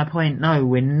exactly my point. No,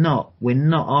 we're not. We're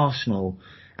not Arsenal.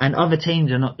 And other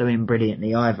teams are not doing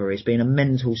brilliantly either. It's been a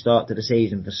mental start to the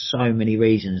season for so many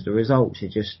reasons. The results are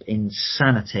just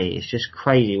insanity. It's just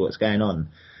crazy what's going on.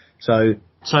 So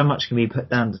much can be put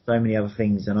down to so many other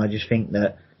things, and I just think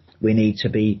that we need to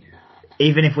be,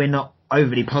 even if we're not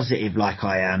overly positive like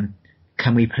I am,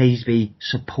 can we please be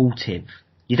supportive?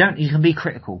 You can be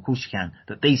critical, of course you can,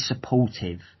 but be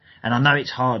supportive. And I know it's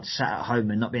hard sat at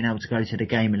home and not being able to go to the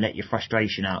game and let your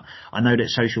frustration out. I know that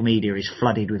social media is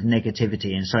flooded with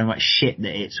negativity and so much shit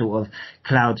that it sort of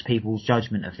clouds people's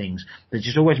judgment of things. But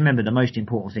just always remember the most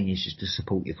important thing is just to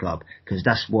support your club, because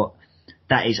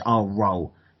that is our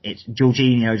role. It's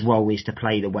Jorginho's role is to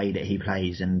play the way that he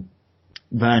plays, and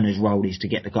Werner's role is to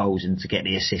get the goals and to get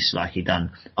the assists like he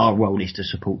done. Our role is to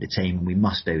support the team, and we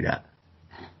must do that.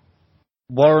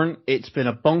 Warren, it's been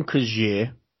a bonkers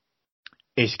year.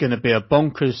 It's going to be a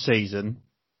bonkers season.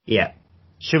 Yeah.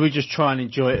 Should we just try and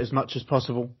enjoy it as much as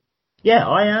possible? Yeah,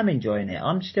 I am enjoying it.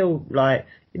 I'm still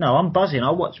I'm buzzing.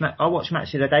 I watched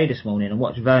Match of the Day this morning and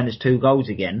watched Werner's 2 goals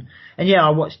again. And yeah, I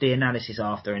watched the analysis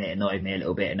after and it annoyed me a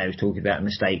little bit, and they was talking about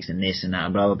mistakes and this and that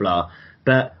and blah, blah, blah.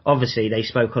 But obviously they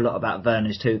spoke a lot about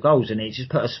Werner's 2 goals and it just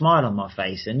put a smile on my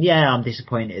face. And yeah, I'm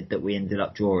disappointed that we ended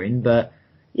up drawing, but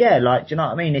yeah, do you know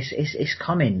what I mean? It's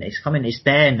coming. It's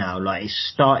there now.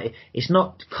 It's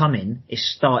not coming.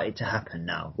 It's started to happen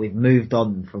now. We've moved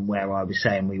on from where I was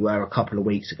saying we were a couple of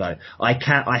weeks ago. I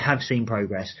have seen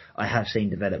progress. I have seen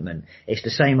development. It's the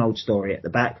same old story at the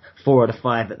back. 4 of the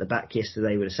 5 at the back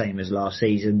yesterday were the same as last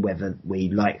season, whether we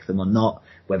like them or not,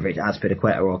 whether it's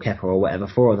Azpilicueta or Kepa or whatever.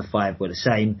 4 of the 5 were the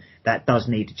same. That does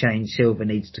need to change. Silva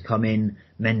needs to come in.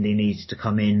 Mendy needs to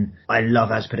come in. I love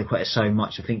Azpilicueta so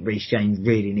much. I think Reece James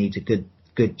really needs a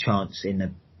good chance in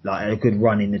a good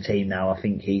run in the team now. I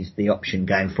think he's the option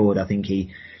going forward. I think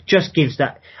he just gives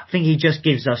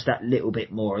us that little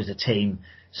bit more as a team.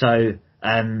 So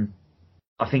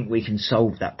I think we can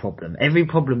solve that problem. Every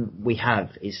problem we have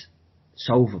is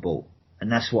solvable.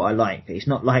 And that's what I like. It's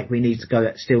not like we need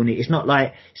to it's not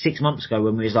like 6 months ago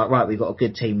when we was like, right, we've got a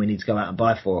good team, we need to go out and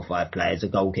buy 4 or 5 players, a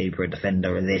goalkeeper, a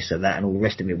defender, and this and that and all the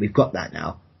rest of it. We've got that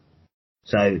now.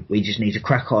 So we just need to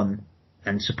crack on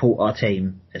and support our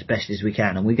team as best as we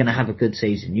can. And we're going to have a good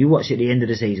season. You watch at the end of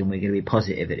the season, we're going to be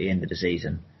positive at the end of the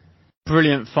season.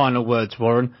 Brilliant final words,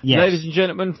 Warren. Yes. Ladies and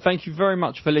gentlemen, thank you very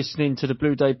much for listening to the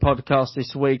Blue Day podcast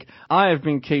this week. I have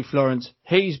been Keith Lawrence.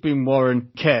 He's been Warren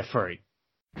Carefree.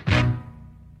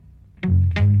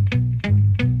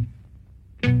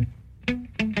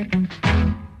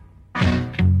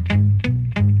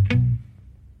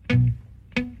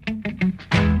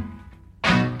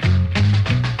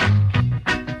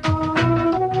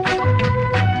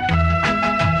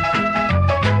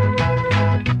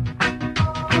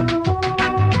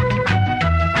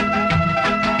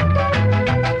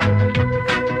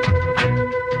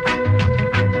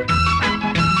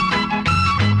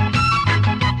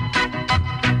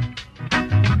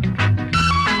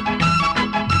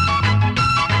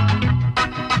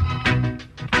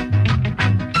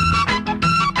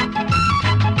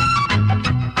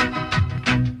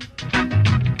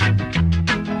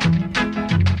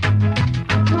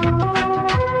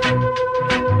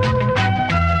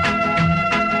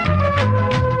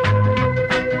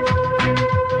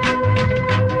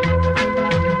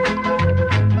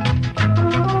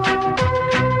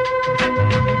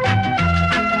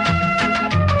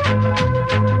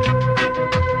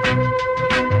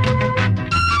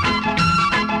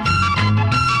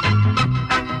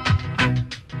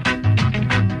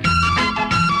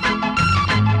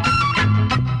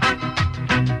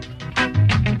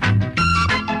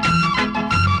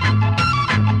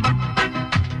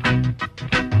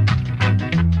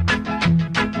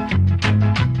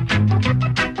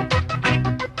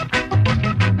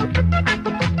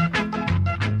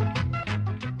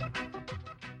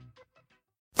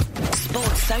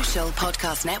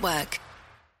 Podcast Network.